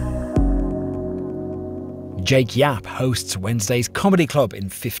 Extra. Jake Yapp hosts Wednesday's Comedy Club in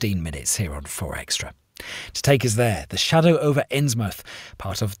 15 minutes here on 4 Extra. To take us there, The Shadow over Innsmouth,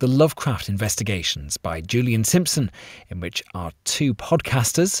 part of the Lovecraft Investigations by Julian Simpson, in which our two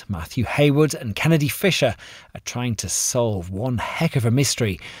podcasters, Matthew Haywood and Kennedy Fisher, are trying to solve one heck of a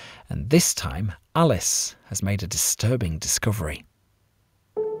mystery. And this time, Alice has made a disturbing discovery.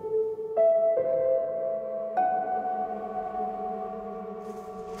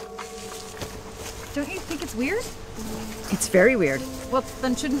 Don't you think it's weird? It's very weird. Well,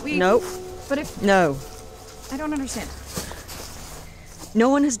 then shouldn't we... Nope. But if... No. I don't understand. No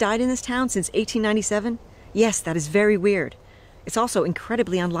one has died in this town since 1897? Yes, that is very weird. It's also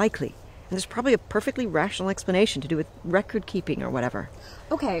incredibly unlikely. And there's probably a perfectly rational explanation to do with record keeping or whatever.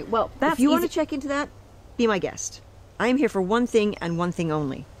 Okay, well, that's If you want easy. to check into that, be my guest. I am here for one thing and one thing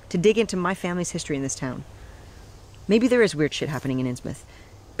only. To dig into my family's history in this town. Maybe there is weird shit happening in Innsmouth.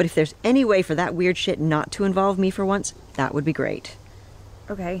 But if there's any way for that weird shit not to involve me for once, that would be great.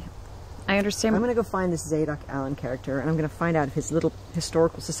 Okay, I understand. I'm going to go find this Zadok Allen character, and I'm going to find out if his little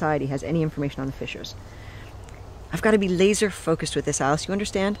historical society has any information on the Fishers. I've got to be laser focused with this, Alice, you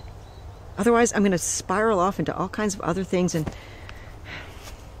understand? Otherwise, I'm going to spiral off into all kinds of other things, and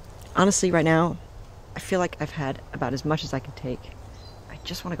honestly, right now, I feel like I've had about as much as I can take. I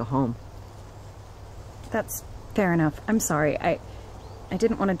just want to go home. That's fair enough. I'm sorry. I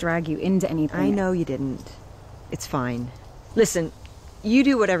didn't want to drag you into anything. I know you didn't. It's fine. Listen, you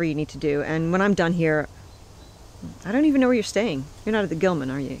do whatever you need to do, and when I'm done here, I don't even know where you're staying. You're not at the Gilman,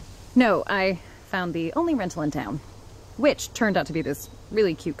 are you? No, I found the only rental in town, which turned out to be this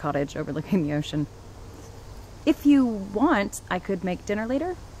really cute cottage overlooking the ocean. If you want, I could make dinner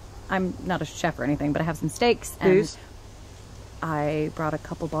later. I'm not a chef or anything, but I have some steaks and... Booze? I brought a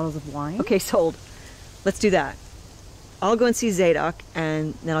couple bottles of wine. Okay, sold. Let's do that. I'll go and see Zadok,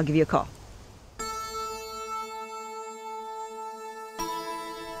 and then I'll give you a call.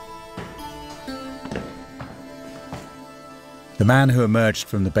 The man who emerged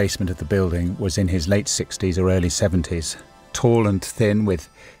from the basement of the building was in his late 60s or early 70s, tall and thin with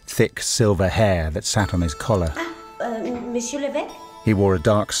thick silver hair that sat on his collar. Monsieur Levesque? He wore a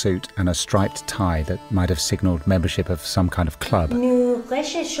dark suit and a striped tie that might have signalled membership of some kind of club. Nous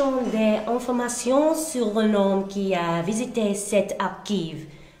recherchons des informations sur un homme qui a visité cette archive.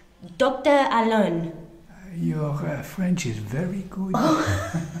 Dr. Allen. Your French is very good. Oh.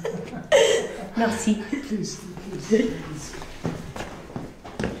 Merci. Please.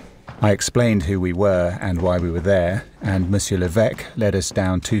 I explained who we were and why we were there, and Monsieur Levesque led us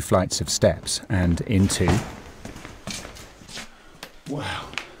down 2 flights of steps and into... Wow.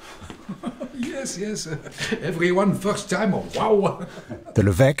 Yes. Everyone first time, wow. The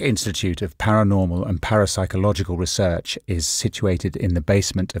Levesque Institute of Paranormal and Parapsychological Research is situated in the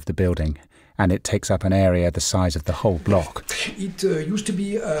basement of the building, and it takes up an area the size of the whole block. It used to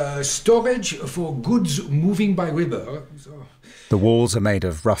be storage for goods moving by river. So. The walls are made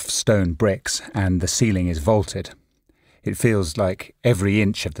of rough stone bricks, and the ceiling is vaulted. It feels like every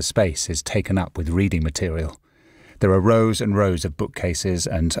inch of the space is taken up with reading material. There are rows and rows of bookcases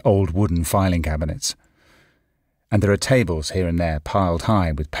and old wooden filing cabinets. And there are tables here and there piled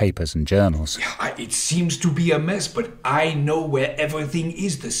high with papers and journals. Yeah, it seems to be a mess, but I know where everything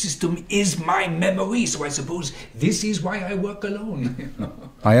is. The system is my memory, so I suppose this is why I work alone.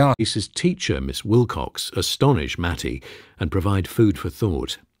 I asked Lisa's teacher, Miss Wilcox, astonish Mattie and provide food for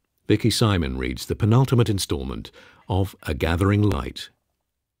thought. Vicky Simon reads the penultimate instalment of A Gathering Light.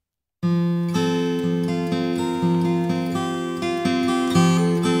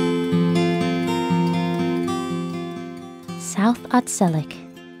 South Otselic,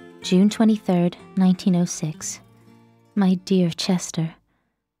 June 23rd, 1906. My dear Chester,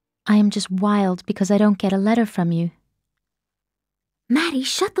 I am just wild because I don't get a letter from you. Mattie,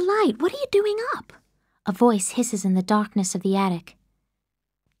 shut the light. What are you doing up? A voice hisses in the darkness of the attic.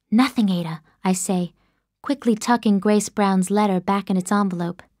 Nothing, Ada, I say, quickly tucking Grace Brown's letter back in its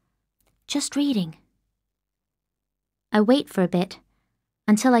envelope. Just reading. I wait for a bit,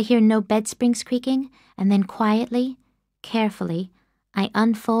 until I hear no bed springs creaking, and then quietly, carefully, I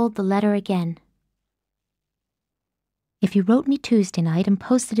unfold the letter again. If you wrote me Tuesday night and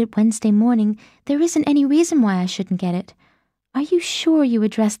posted it Wednesday morning, there isn't any reason why I shouldn't get it. Are you sure you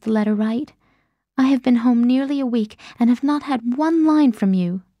addressed the letter right? I have been home nearly a week and have not had one line from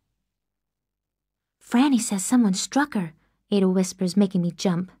you. Franny says someone struck her, Ada whispers, making me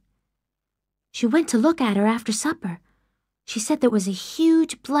jump. She went to look at her after supper. She said there was a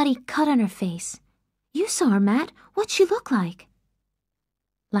huge bloody cut on her face. You saw her, Matt. What'd she look like?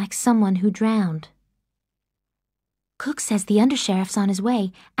 Like someone who drowned. Cook says the undersheriff's on his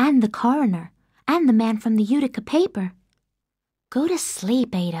way, and the coroner, and the man from the Utica paper. Go to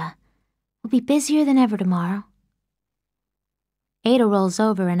sleep, Ada. We'll be busier than ever tomorrow. Ada rolls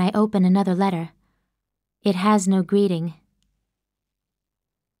over and I open another letter. It has no greeting.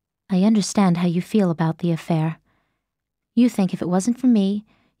 I understand how you feel about the affair. You think if it wasn't for me,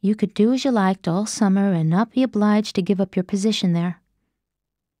 you could do as you liked all summer and not be obliged to give up your position there.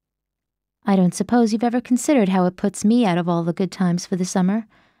 I don't suppose you've ever considered how it puts me out of all the good times for the summer,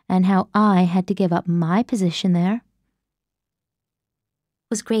 and how I had to give up my position there.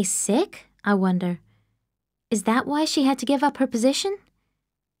 Was Grace sick, I wonder? Is that why she had to give up her position?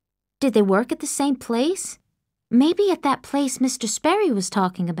 Did they work at the same place? Maybe at that place Mr. Sperry was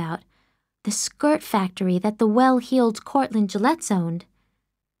talking about, the skirt factory that the well-heeled Cortland Gillettes owned.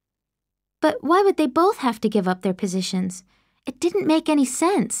 But why would they both have to give up their positions? It didn't make any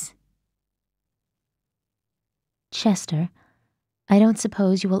sense. Chester, I don't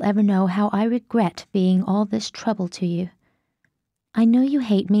suppose you will ever know how I regret being all this trouble to you. I know you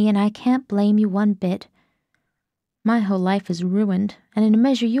hate me, and I can't blame you one bit. My whole life is ruined, and in a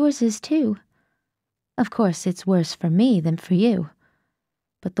measure yours is too. Of course, it's worse for me than for you.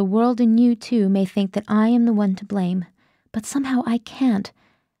 But the world and you, too, may think that I am the one to blame. But somehow I can't.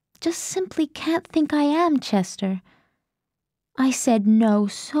 Just simply can't think I am, Chester. I said no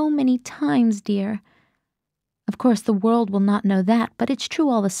so many times, dear. Of course, the world will not know that, but it's true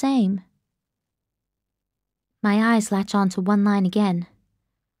all the same. My eyes latch on to one line again.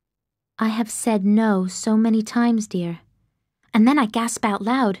 I have said no so many times, dear. And then I gasp out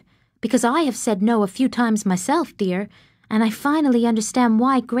loud, because I have said no a few times myself, dear, and I finally understand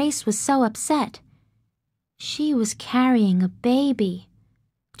why Grace was so upset. She was carrying a baby.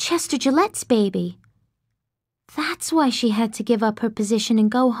 Chester Gillette's baby. That's why she had to give up her position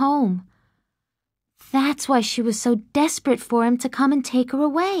and go home. That's why she was so desperate for him to come and take her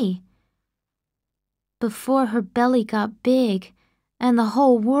away. Before her belly got big and the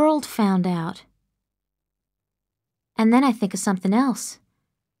whole world found out. And then I think of something else.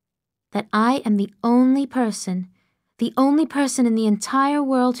 That I am the only person in the entire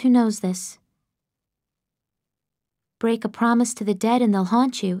world who knows this. Break a promise to the dead and they'll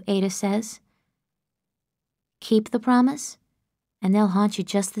haunt you, Ada says. Keep the promise, and they'll haunt you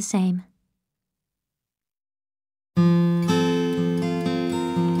just the same.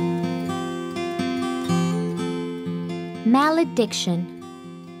 Malediction.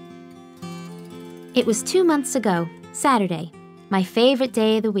 It was 2 months ago, Saturday, my favorite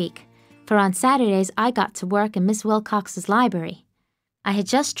day of the week, for on Saturdays I got to work in Miss Wilcox's library. I had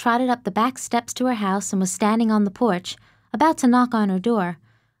just trotted up the back steps to her house and was standing on the porch, about to knock on her door,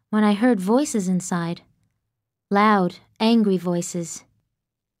 when I heard voices inside. Loud, angry voices.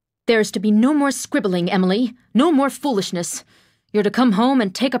 There's to be no more scribbling, Emily. No more foolishness. You're to come home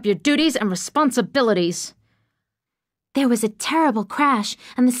and take up your duties and responsibilities. There was a terrible crash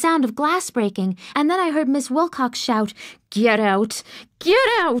and the sound of glass breaking, and then I heard Miss Wilcox shout, "Get out! Get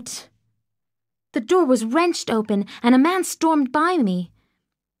out!" The door was wrenched open, and a man stormed by me.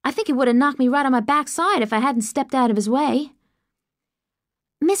 I think he would have knocked me right on my backside if I hadn't stepped out of his way.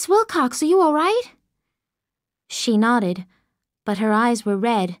 "Miss Wilcox, are you all right?" She nodded, but her eyes were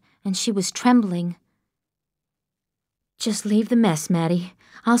red, and she was trembling. "Just leave the mess, Mattie.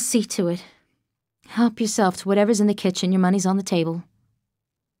 I'll see to it. Help yourself to whatever's in the kitchen. Your money's on the table."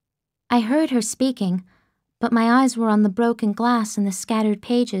 I heard her speaking, but my eyes were on the broken glass and the scattered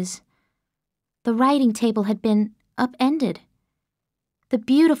pages. The writing table had been upended. The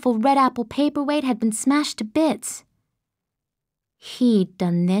beautiful red apple paperweight had been smashed to bits. He'd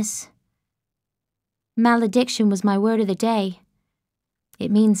done this. Malediction was my word of the day.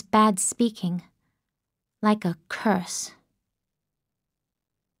 It means bad speaking, like a curse.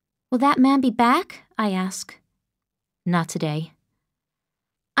 "Will that man be back?" I asked. "Not today."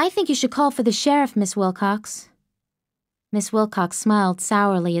 "I think you should call for the sheriff, Miss Wilcox." Miss Wilcox smiled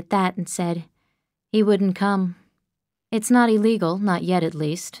sourly at that and said, "He wouldn't come. It's not illegal, not yet at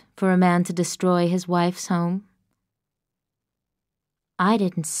least, for a man to destroy his wife's home." I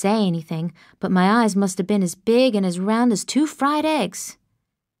didn't say anything, but my eyes must have been as big and as round as 2 fried eggs.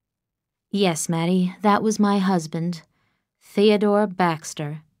 "Yes, Mattie, that was my husband, Theodore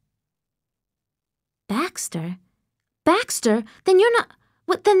Baxter." "Baxter? Baxter? Then you're not...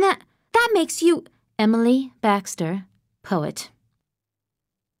 What, then that makes you..." "Emily Baxter, poet."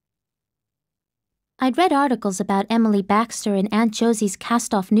 I'd read articles about Emily Baxter in Aunt Josie's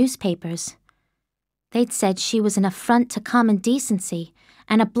cast-off newspapers. They'd said she was an affront to common decency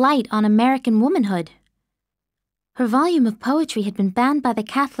and a blight on American womanhood. Her volume of poetry had been banned by the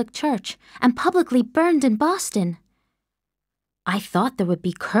Catholic Church and publicly burned in Boston. I thought there would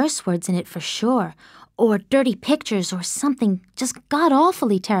be curse words in it for sure, or dirty pictures or something just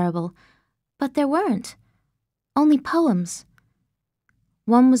god-awfully terrible, but there weren't. Only poems.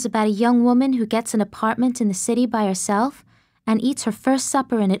 One was about a young woman who gets an apartment in the city by herself and eats her first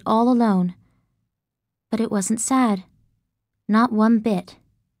supper in it all alone. But it wasn't sad. Not one bit.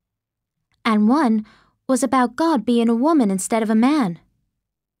 And one was about God being a woman instead of a man.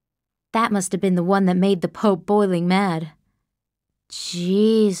 That must have been the one that made the Pope boiling mad.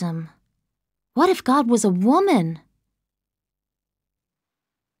 Jeez-um. What if God was a woman?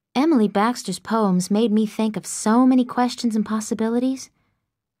 Emily Baxter's poems made me think of so many questions and possibilities.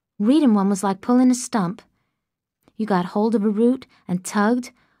 Reading one was like pulling a stump. You got hold of a root and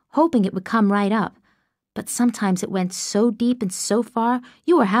tugged, hoping it would come right up. But sometimes it went so deep and so far,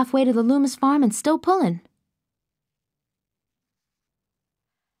 you were halfway to the Loomis farm and still pulling.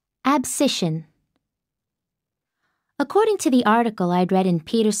 Abscission. According to the article I'd read in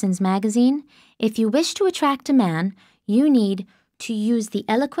Peterson's magazine, if you wish to attract a man, you need to use the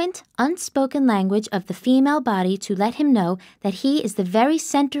eloquent, unspoken language of the female body to let him know that he is the very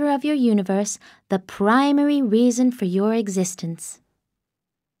center of your universe, the primary reason for your existence.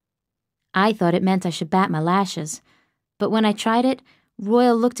 I thought it meant I should bat my lashes, but when I tried it,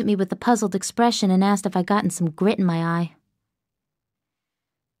 Royal looked at me with a puzzled expression and asked if I'd gotten some grit in my eye.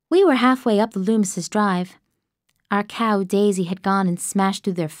 We were halfway up the Loomis' drive. Our cow Daisy had gone and smashed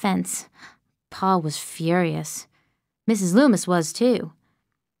through their fence. Pa was furious. Mrs. Loomis was, too.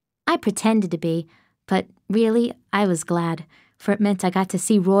 I pretended to be, but really, I was glad, for it meant I got to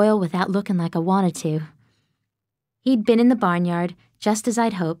see Royal without looking like I wanted to. He'd been in the barnyard, just as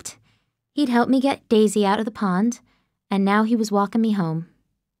I'd hoped. He'd helped me get Daisy out of the pond, and now he was walking me home.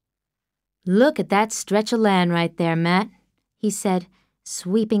 "Look at that stretch of land right there, Matt," he said,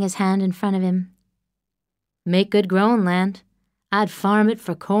 sweeping his hand in front of him. "Make good growing land. I'd farm it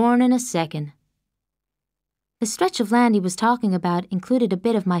for corn in a second." The stretch of land he was talking about included a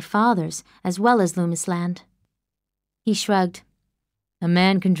bit of my father's, as well as Loomis land. He shrugged. "A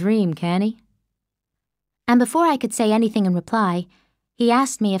man can dream, can he?" And before I could say anything in reply, he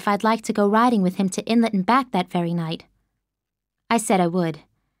asked me if I'd like to go riding with him to Inlet and back that very night. I said I would.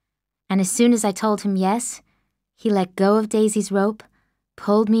 And as soon as I told him yes, he let go of Daisy's rope,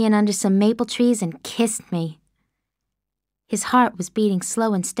 pulled me in under some maple trees, and kissed me. His heart was beating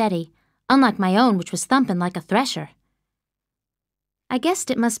slow and steady, unlike my own, which was thumping like a thresher. I guessed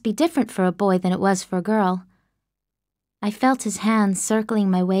it must be different for a boy than it was for a girl. I felt his hands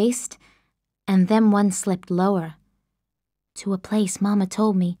circling my waist, and then one slipped lower, to a place Mama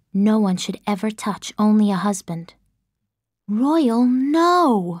told me no one should ever touch, only a husband. Royal,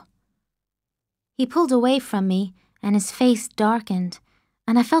 no! He pulled away from me, and his face darkened,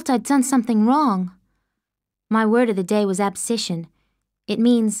 and I felt I'd done something wrong. My word of the day was abscission. It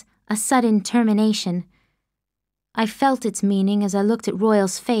means a sudden termination. I felt its meaning as I looked at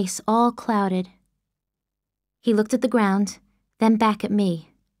Royal's face, all clouded. He looked at the ground, then back at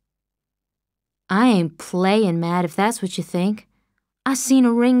me. "I ain't playin', Matt, if that's what you think. I seen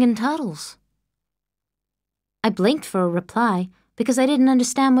a ring in Tuttle's." I blinked for a reply because I didn't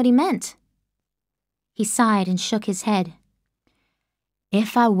understand what he meant. He sighed and shook his head.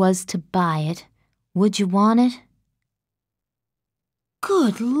 "If I was to buy it, would you want it?"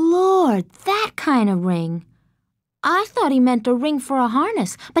 Good Lord, that kind of ring. I thought he meant a ring for a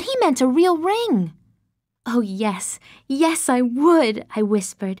harness, but he meant a real ring. "Oh, yes, yes, I would," I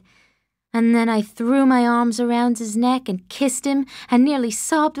whispered. And then I threw my arms around his neck and kissed him and nearly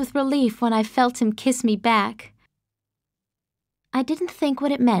sobbed with relief when I felt him kiss me back. I didn't think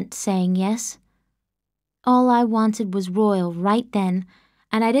what it meant, saying yes. All I wanted was Royal right then,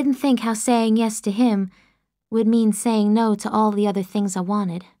 and I didn't think how saying yes to him would mean saying no to all the other things I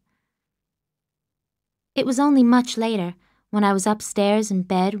wanted. It was only much later, when I was upstairs in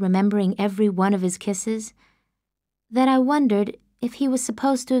bed remembering every one of his kisses, that I wondered if he was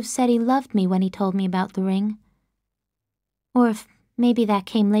supposed to have said he loved me when he told me about the ring. Or if maybe that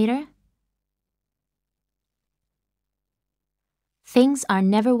came later. Things are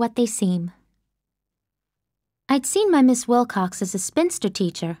never what they seem. I'd seen my Miss Wilcox as a spinster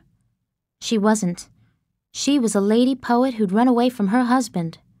teacher. She wasn't. She was a lady poet who'd run away from her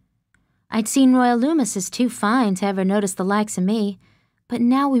husband. I'd seen Royal Loomis as too fine to ever notice the likes of me, but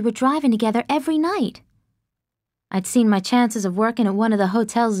now we were driving together every night. I'd seen my chances of working at one of the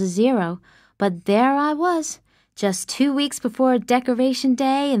hotels as zero, but there I was, just 2 weeks before Decoration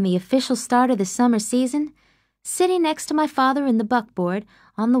Day and the official start of the summer season, sitting next to my father in the buckboard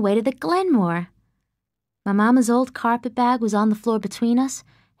on the way to the Glenmore. My mama's old carpet bag was on the floor between us,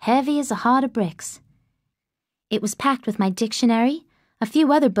 heavy as a hod of bricks. It was packed with my dictionary, a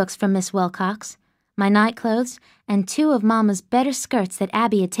few other books from Miss Wilcox, my nightclothes, and 2 of Mama's better skirts that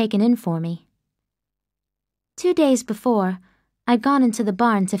Abby had taken in for me. 2 days before, I'd gone into the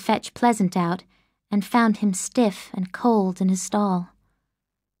barn to fetch Pleasant out and found him stiff and cold in his stall.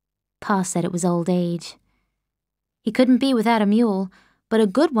 Pa said it was old age. He couldn't be without a mule, but a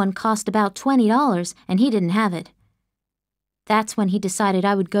good one cost about $20, and he didn't have it. That's when he decided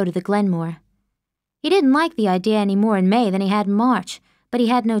I would go to the Glenmore. He didn't like the idea any more in May than he had in March, but he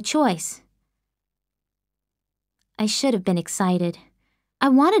had no choice. I should have been excited. I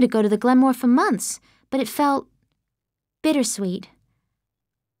wanted to go to the Glenmore for months, but it felt bittersweet.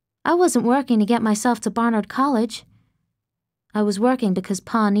 I wasn't working to get myself to Barnard College. I was working because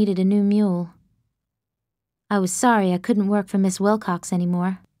Pa needed a new mule. I was sorry I couldn't work for Miss Wilcox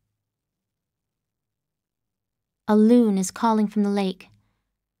anymore. A loon is calling from the lake.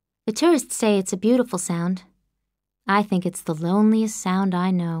 The tourists say it's a beautiful sound. I think it's the loneliest sound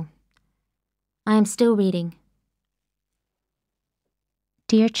I know. I am still reading.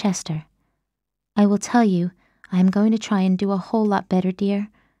 Dear Chester, I will tell you I am going to try and do a whole lot better, dear.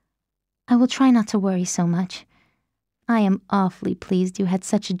 I will try not to worry so much. I am awfully pleased you had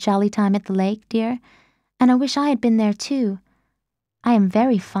such a jolly time at the lake, dear, and I wish I had been there too. I am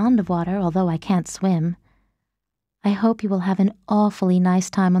very fond of water, although I can't swim. I hope you will have an awfully nice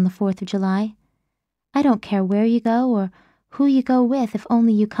time on the 4th of July. I don't care where you go or who you go with if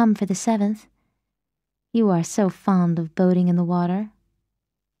only you come for the 7th. You are so fond of boating in the water.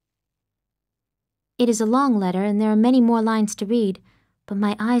 It is a long letter, and there are many more lines to read, but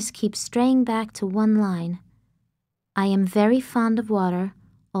my eyes keep straying back to one line. I am very fond of water,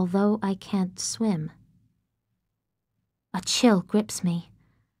 although I can't swim. A chill grips me.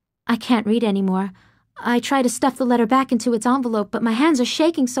 I can't read anymore. I try to stuff the letter back into its envelope, but my hands are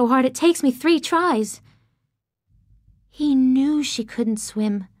shaking so hard it takes me 3 tries. He knew she couldn't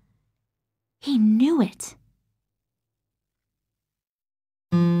swim. He knew it.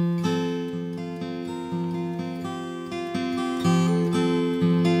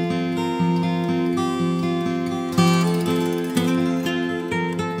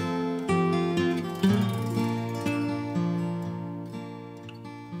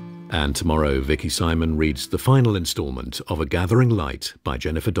 And tomorrow, Vicky Simon reads the final instalment of A Gathering Light by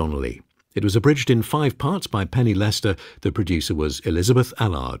Jennifer Donnelly. It was abridged in 5 parts by Penny Lester. The producer was Elizabeth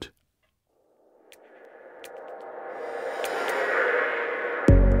Allard.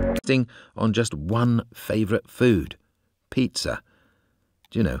 On just one favourite food, pizza.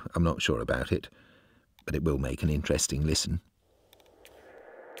 Do you know, I'm not sure about it, but it will make an interesting listen.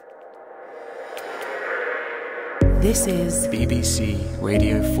 This is BBC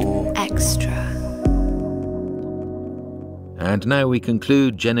Radio 4 Extra. And now we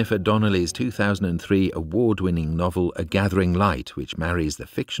conclude Jennifer Donnelly's 2003 award-winning novel A Gathering Light, which marries the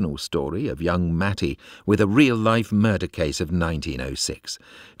fictional story of young Mattie with a real-life murder case of 1906.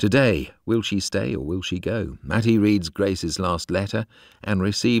 Today, will she stay or will she go? Mattie reads Grace's last letter and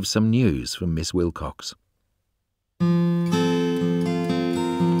receives some news from Miss Wilcox.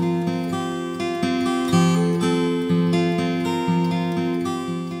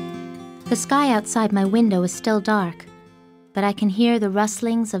 The sky outside my window is still dark, but I can hear the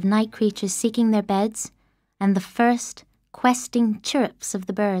rustlings of night creatures seeking their beds and the first questing chirrups of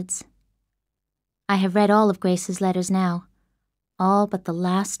the birds. I have read all of Grace's letters now, all but the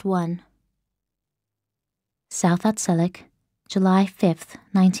last one. South Otselic, July 5th,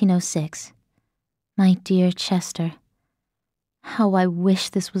 1906. My dear Chester, how I wish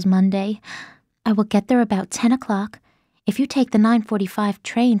this was Monday. I will get there about 10 o'clock. If you take the 9:45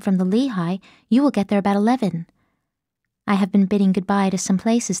 train from the Lehigh, you will get there about 11. I have been bidding goodbye to some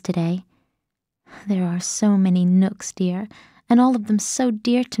places today. There are so many nooks, dear, and all of them so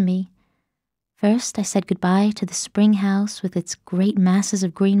dear to me. First, I said goodbye to the spring house with its great masses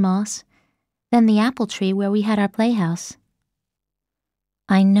of green moss, then the apple tree where we had our playhouse.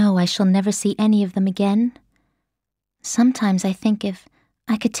 I know I shall never see any of them again. Sometimes I think if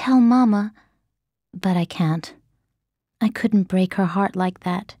I could tell Mama, but I can't. I couldn't break her heart like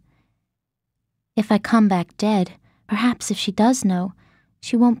that. If I come back dead, perhaps if she does know,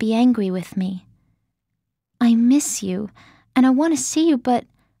 she won't be angry with me. I miss you, and I want to see you, but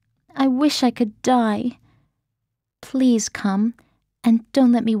I wish I could die. Please come, and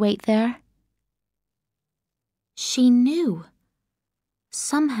don't let me wait there. She knew.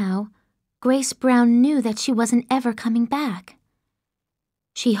 Somehow, Grace Brown knew that she wasn't ever coming back.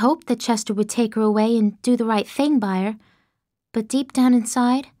 She hoped that Chester would take her away and do the right thing by her, but deep down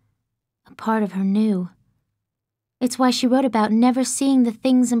inside, a part of her knew. It's why she wrote about never seeing the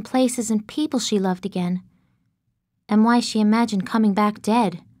things and places and people she loved again, and why she imagined coming back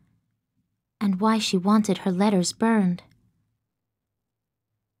dead, and why she wanted her letters burned.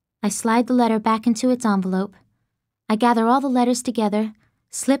 I slide the letter back into its envelope. I gather all the letters together,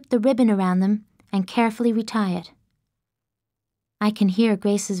 slip the ribbon around them, and carefully retie it. I can hear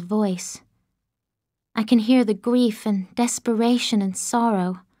Grace's voice. I can hear the grief and desperation and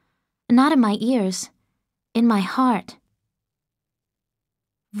sorrow, not in my ears, in my heart.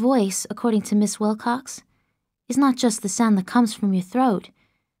 Voice, according to Miss Wilcox, is not just the sound that comes from your throat,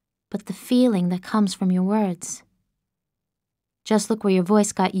 but the feeling that comes from your words. Just look where your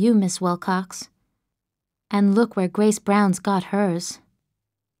voice got you, Miss Wilcox, and look where Grace Brown's got hers.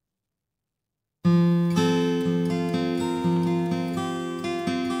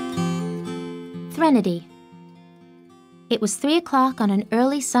 Threnody. It was 3 o'clock on an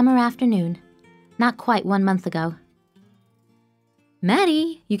early summer afternoon, not quite 1 month ago.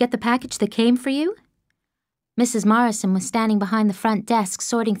 Mattie, you get the package that came for you? Mrs. Morrison was standing behind the front desk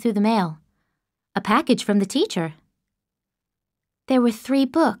sorting through the mail. A package from the teacher. There were 3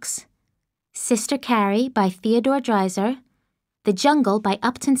 books. Sister Carrie by Theodore Dreiser, The Jungle by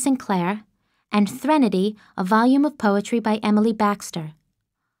Upton Sinclair, and Threnody, a volume of poetry by Emily Baxter.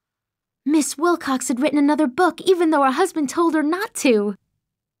 Miss Wilcox had written another book, even though her husband told her not to.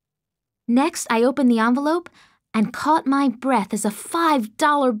 Next, I opened the envelope and caught my breath as a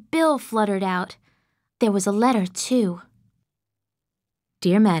 $5 bill fluttered out. There was a letter, too.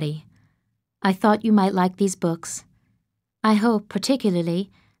 Dear Mattie, I thought you might like these books. I hope,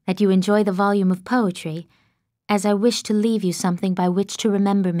 particularly, that you enjoy the volume of poetry, as I wish to leave you something by which to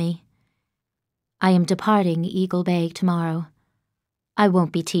remember me. I am departing Eagle Bay tomorrow. I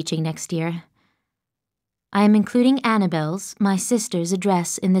won't be teaching next year. I am including Annabelle's, my sister's,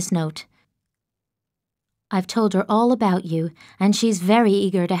 address in this note. I've told her all about you, and she's very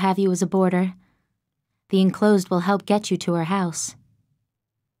eager to have you as a boarder. The enclosed will help get you to her house.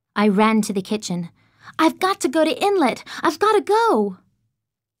 I ran to the kitchen. I've got to go to Inlet! I've got to go!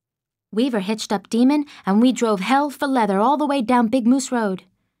 Weaver hitched up Demon, and we drove hell for leather all the way down Big Moose Road.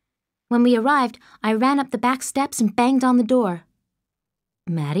 When we arrived, I ran up the back steps and banged on the door.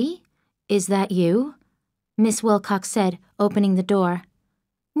 "Mattie, is that you?" Miss Wilcox said, opening the door.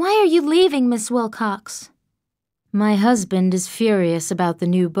 "Why are you leaving, Miss Wilcox?" "My husband is furious about the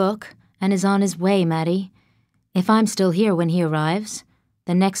new book and is on his way, Mattie. If I'm still here when he arrives,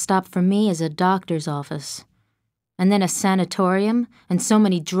 the next stop for me is a doctor's office. And then a sanatorium and so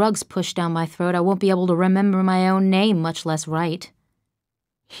many drugs pushed down my throat I won't be able to remember my own name, much less write."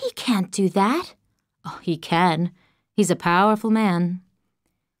 "He can't do that." "Oh, he can. He's a powerful man."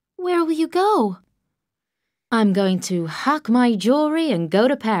 "Where will you go?" "I'm going to hock my jewelry and go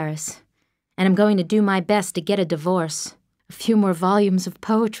to Paris. And I'm going to do my best to get a divorce. A few more volumes of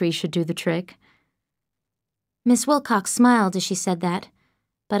poetry should do the trick." Miss Wilcox smiled as she said that,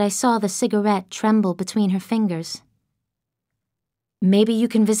 but I saw the cigarette tremble between her fingers. "Maybe you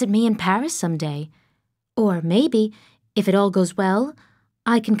can visit me in Paris someday. Or maybe, if it all goes well,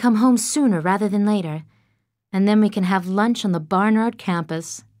 I can come home sooner rather than later, and then we can have lunch on the Barnard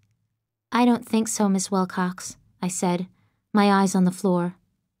campus." "I don't think so, Miss Wilcox," I said, my eyes on the floor.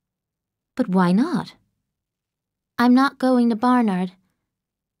 "But why not?" "I'm not going to Barnard.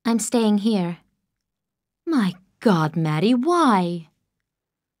 I'm staying here." "My God, Mattie, why?"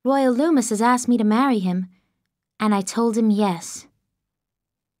 "Royal Loomis has asked me to marry him, and I told him yes."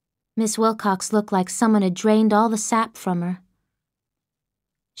 Miss Wilcox looked like someone had drained all the sap from her.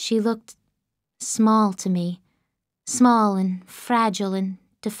 She looked small to me, small and fragile and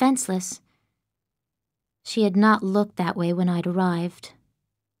defenseless. She had not looked that way when I'd arrived.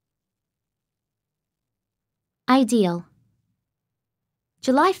 Ideal.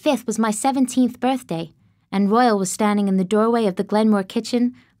 July 5th was my 17th birthday, and Royal was standing in the doorway of the Glenmore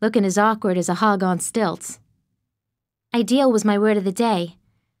kitchen, looking as awkward as a hog on stilts. Ideal was my word of the day,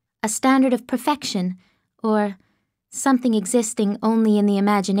 a standard of perfection, or something existing only in the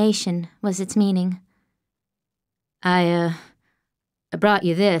imagination was its meaning. I brought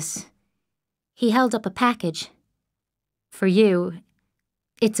you this." He held up a package. "For you.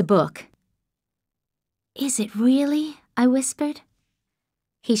 It's a book." "Is it really?" I whispered.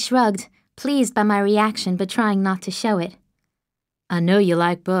 He shrugged, pleased by my reaction but trying not to show it. "I know you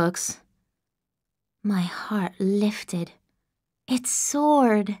like books." My heart lifted. It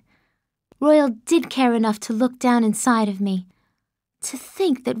soared. Royal did care enough to look down inside of me. To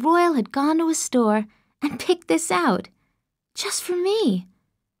think that Royal had gone to a store and picked this out, just for me.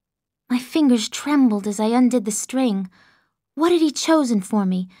 My fingers trembled as I undid the string. What had he chosen for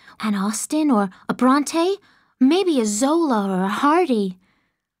me? An Austen or a Bronte? Maybe a Zola or a Hardy?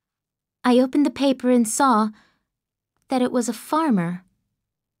 I opened the paper and saw that it was a farmer.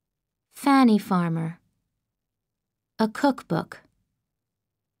 Fanny Farmer. A cookbook.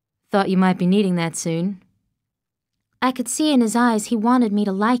 "Thought you might be needing that soon." I could see in his eyes he wanted me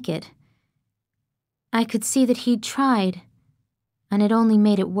to like it. I could see that he'd tried, and it only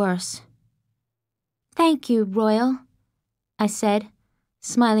made it worse. "Thank you, Royal," I said,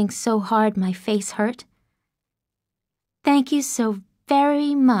 smiling so hard my face hurt. "Thank you so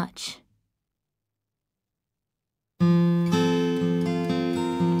very much."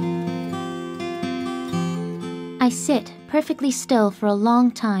 I sit perfectly still for a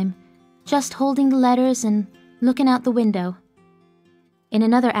long time, just holding the letters and looking out the window. In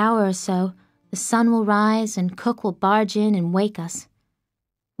another hour or so, the sun will rise and Cook will barge in and wake us.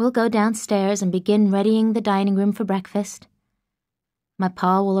 We'll go downstairs and begin readying the dining room for breakfast. My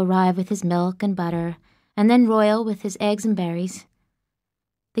pa will arrive with his milk and butter, and then Royal with his eggs and berries.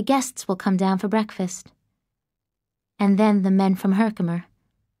 The guests will come down for breakfast. And then the men from Herkimer,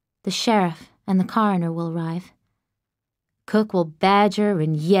 the sheriff and the coroner will arrive. Cook will badger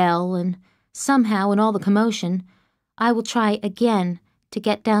and yell, and somehow in all the commotion, I will try again to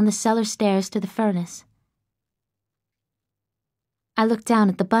get down the cellar stairs to the furnace. I look down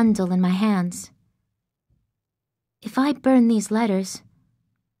at the bundle in my hands. If I burn these letters,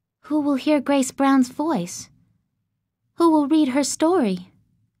 who will hear Grace Brown's voice? Who will read her story?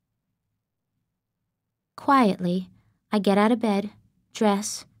 Quietly, I get out of bed,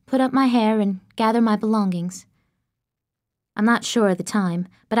 dress, put up my hair, and gather my belongings. I'm not sure of the time,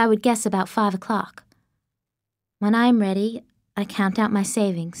 but I would guess about 5 o'clock. When I'm ready, I count out my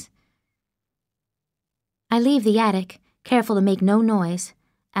savings. I leave the attic, careful to make no noise,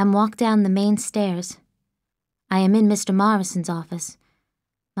 and walk down the main stairs. I am in Mr. Morrison's office,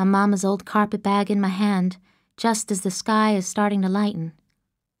 my mamma's old carpet bag in my hand, just as the sky is starting to lighten.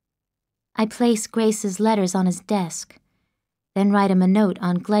 I place Grace's letters on his desk, then write him a note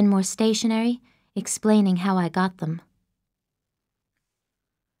on Glenmore stationery explaining how I got them.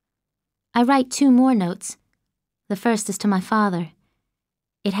 I write 2 more notes. The first is to my father.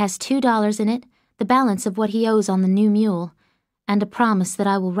 It has $2 in it, the balance of what he owes on the new mule, and a promise that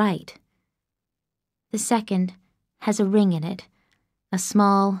I will write. The second has a ring in it, a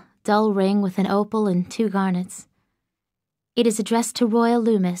small, dull ring with an opal and 2 garnets. It is addressed to Royal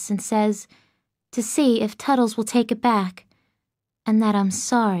Loomis and says, to see if Tuttles will take it back, and that I'm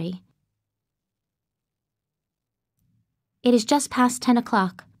sorry. It is just past 10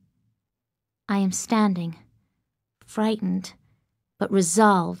 o'clock. I am standing, frightened, but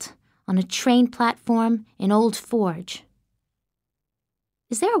resolved, on a train platform in Old Forge.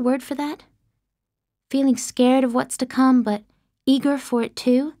 Is there a word for that? Feeling scared of what's to come, but eager for it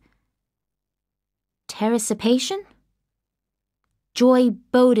too? Terracipation? Joy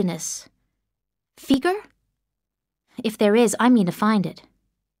bodiness? Feger? If there is, I mean to find it.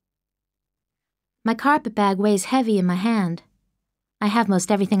 My carpet bag weighs heavy in my hand. I have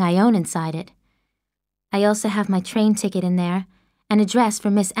most everything I own inside it. I also have my train ticket in there, an address for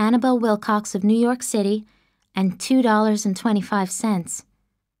Miss Annabel Wilcox of New York City, and $2.25.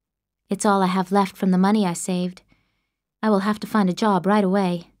 It's all I have left from the money I saved. I will have to find a job right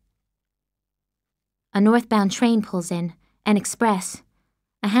away. A northbound train pulls in, an express.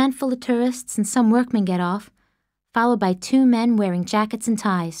 A handful of tourists and some workmen get off, followed by 2 men wearing jackets and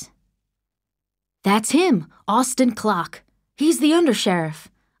ties. "That's him, Austin Clark. He's the undersheriff,"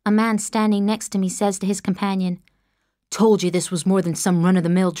 a man standing next to me says to his companion. "Told you this was more than some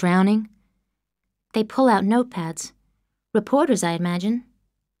run-of-the-mill drowning." They pull out notepads. Reporters, I imagine.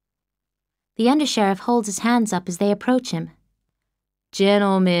 The undersheriff holds his hands up as they approach him.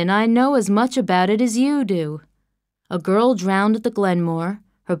 "Gentlemen, I know as much about it as you do. A girl drowned at the Glenmore.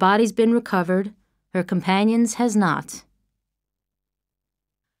 Her body's been recovered. Her companion's has not."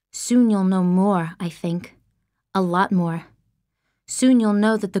 Soon you'll know more, I think. A lot more. Soon you'll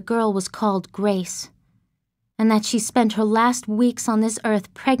know that the girl was called Grace, and that she spent her last weeks on this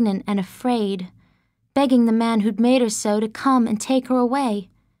earth pregnant and afraid, begging the man who'd made her so to come and take her away.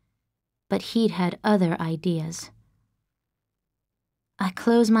 But he'd had other ideas. I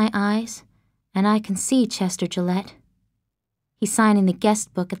close my eyes, and I can see Chester Gillette. He's signing the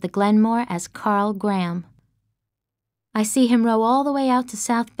guest book at the Glenmore as Carl Graham. I see him row all the way out to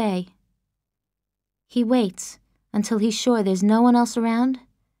South Bay. He waits until he's sure there's no one else around,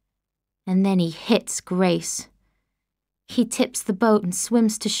 and then he hits Grace. He tips the boat and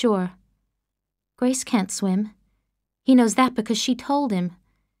swims to shore. Grace can't swim. He knows that because she told him.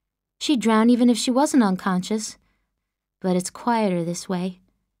 She'd drown even if she wasn't unconscious. But it's quieter this way.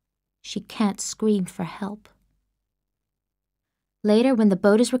 She can't scream for help. Later, when the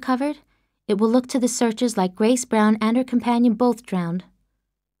boat is recovered, it will look to the searchers like Grace Brown and her companion both drowned.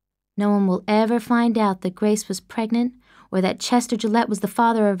 No one will ever find out that Grace was pregnant or that Chester Gillette was the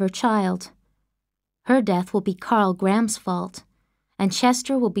father of her child. Her death will be Carl Graham's fault, and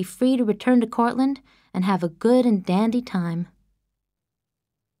Chester will be free to return to Cortland and have a good and dandy time.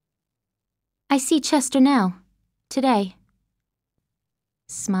 I see Chester now, today.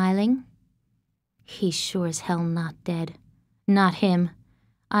 Smiling. He's sure as hell not dead. Not him.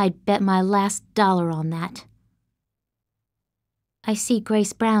 I'd bet my last dollar on that. I see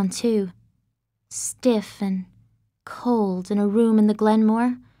Grace Brown, too, stiff and cold in a room in the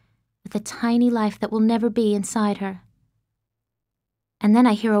Glenmore, with a tiny life that will never be inside her. And then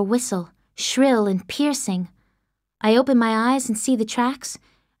I hear a whistle, shrill and piercing. I open my eyes and see the tracks,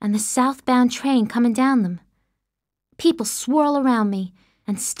 and the southbound train coming down them. People swirl around me,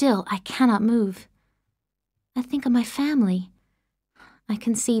 and still I cannot move. I think of my family. I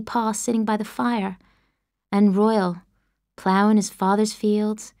can see Pa sitting by the fire, and Royal, plowing his father's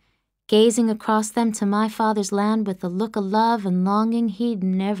fields, gazing across them to my father's land with the look of love and longing he'd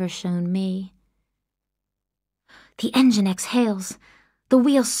never shown me. The engine exhales. The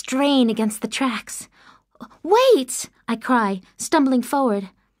wheels strain against the tracks. "Wait!" I cry, stumbling forward.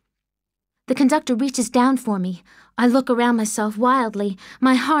 The conductor reaches down for me. I look around myself wildly,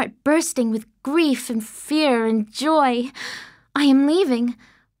 my heart bursting with grief and fear and joy. I am leaving,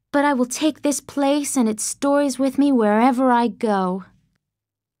 but I will take this place and its stories with me wherever I go.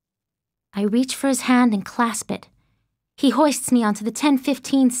 I reach for his hand and clasp it. He hoists me onto the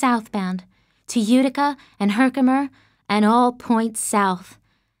 10:15 southbound, to Utica and Herkimer and all points south,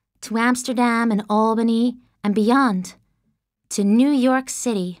 to Amsterdam and Albany and beyond, to New York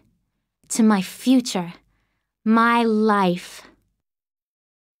City, to my future, my life.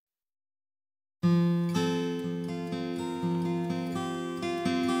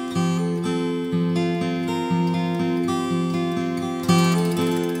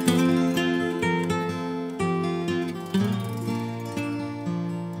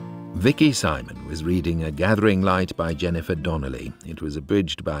 Vicky Simon was reading A Gathering Light by Jennifer Donnelly. It was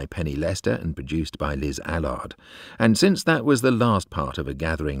abridged by Penny Lester and produced by Liz Allard. And since that was the last part of A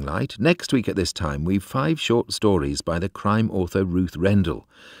Gathering Light, next week at this time we've 5 short stories by the crime author Ruth Rendell.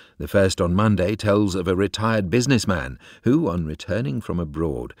 The first on Monday tells of a retired businessman who, on returning from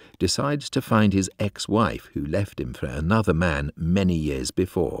abroad, decides to find his ex-wife who left him for another man many years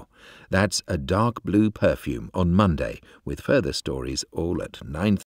before. That's A Dark Blue Perfume on Monday, with further stories all at 9:30.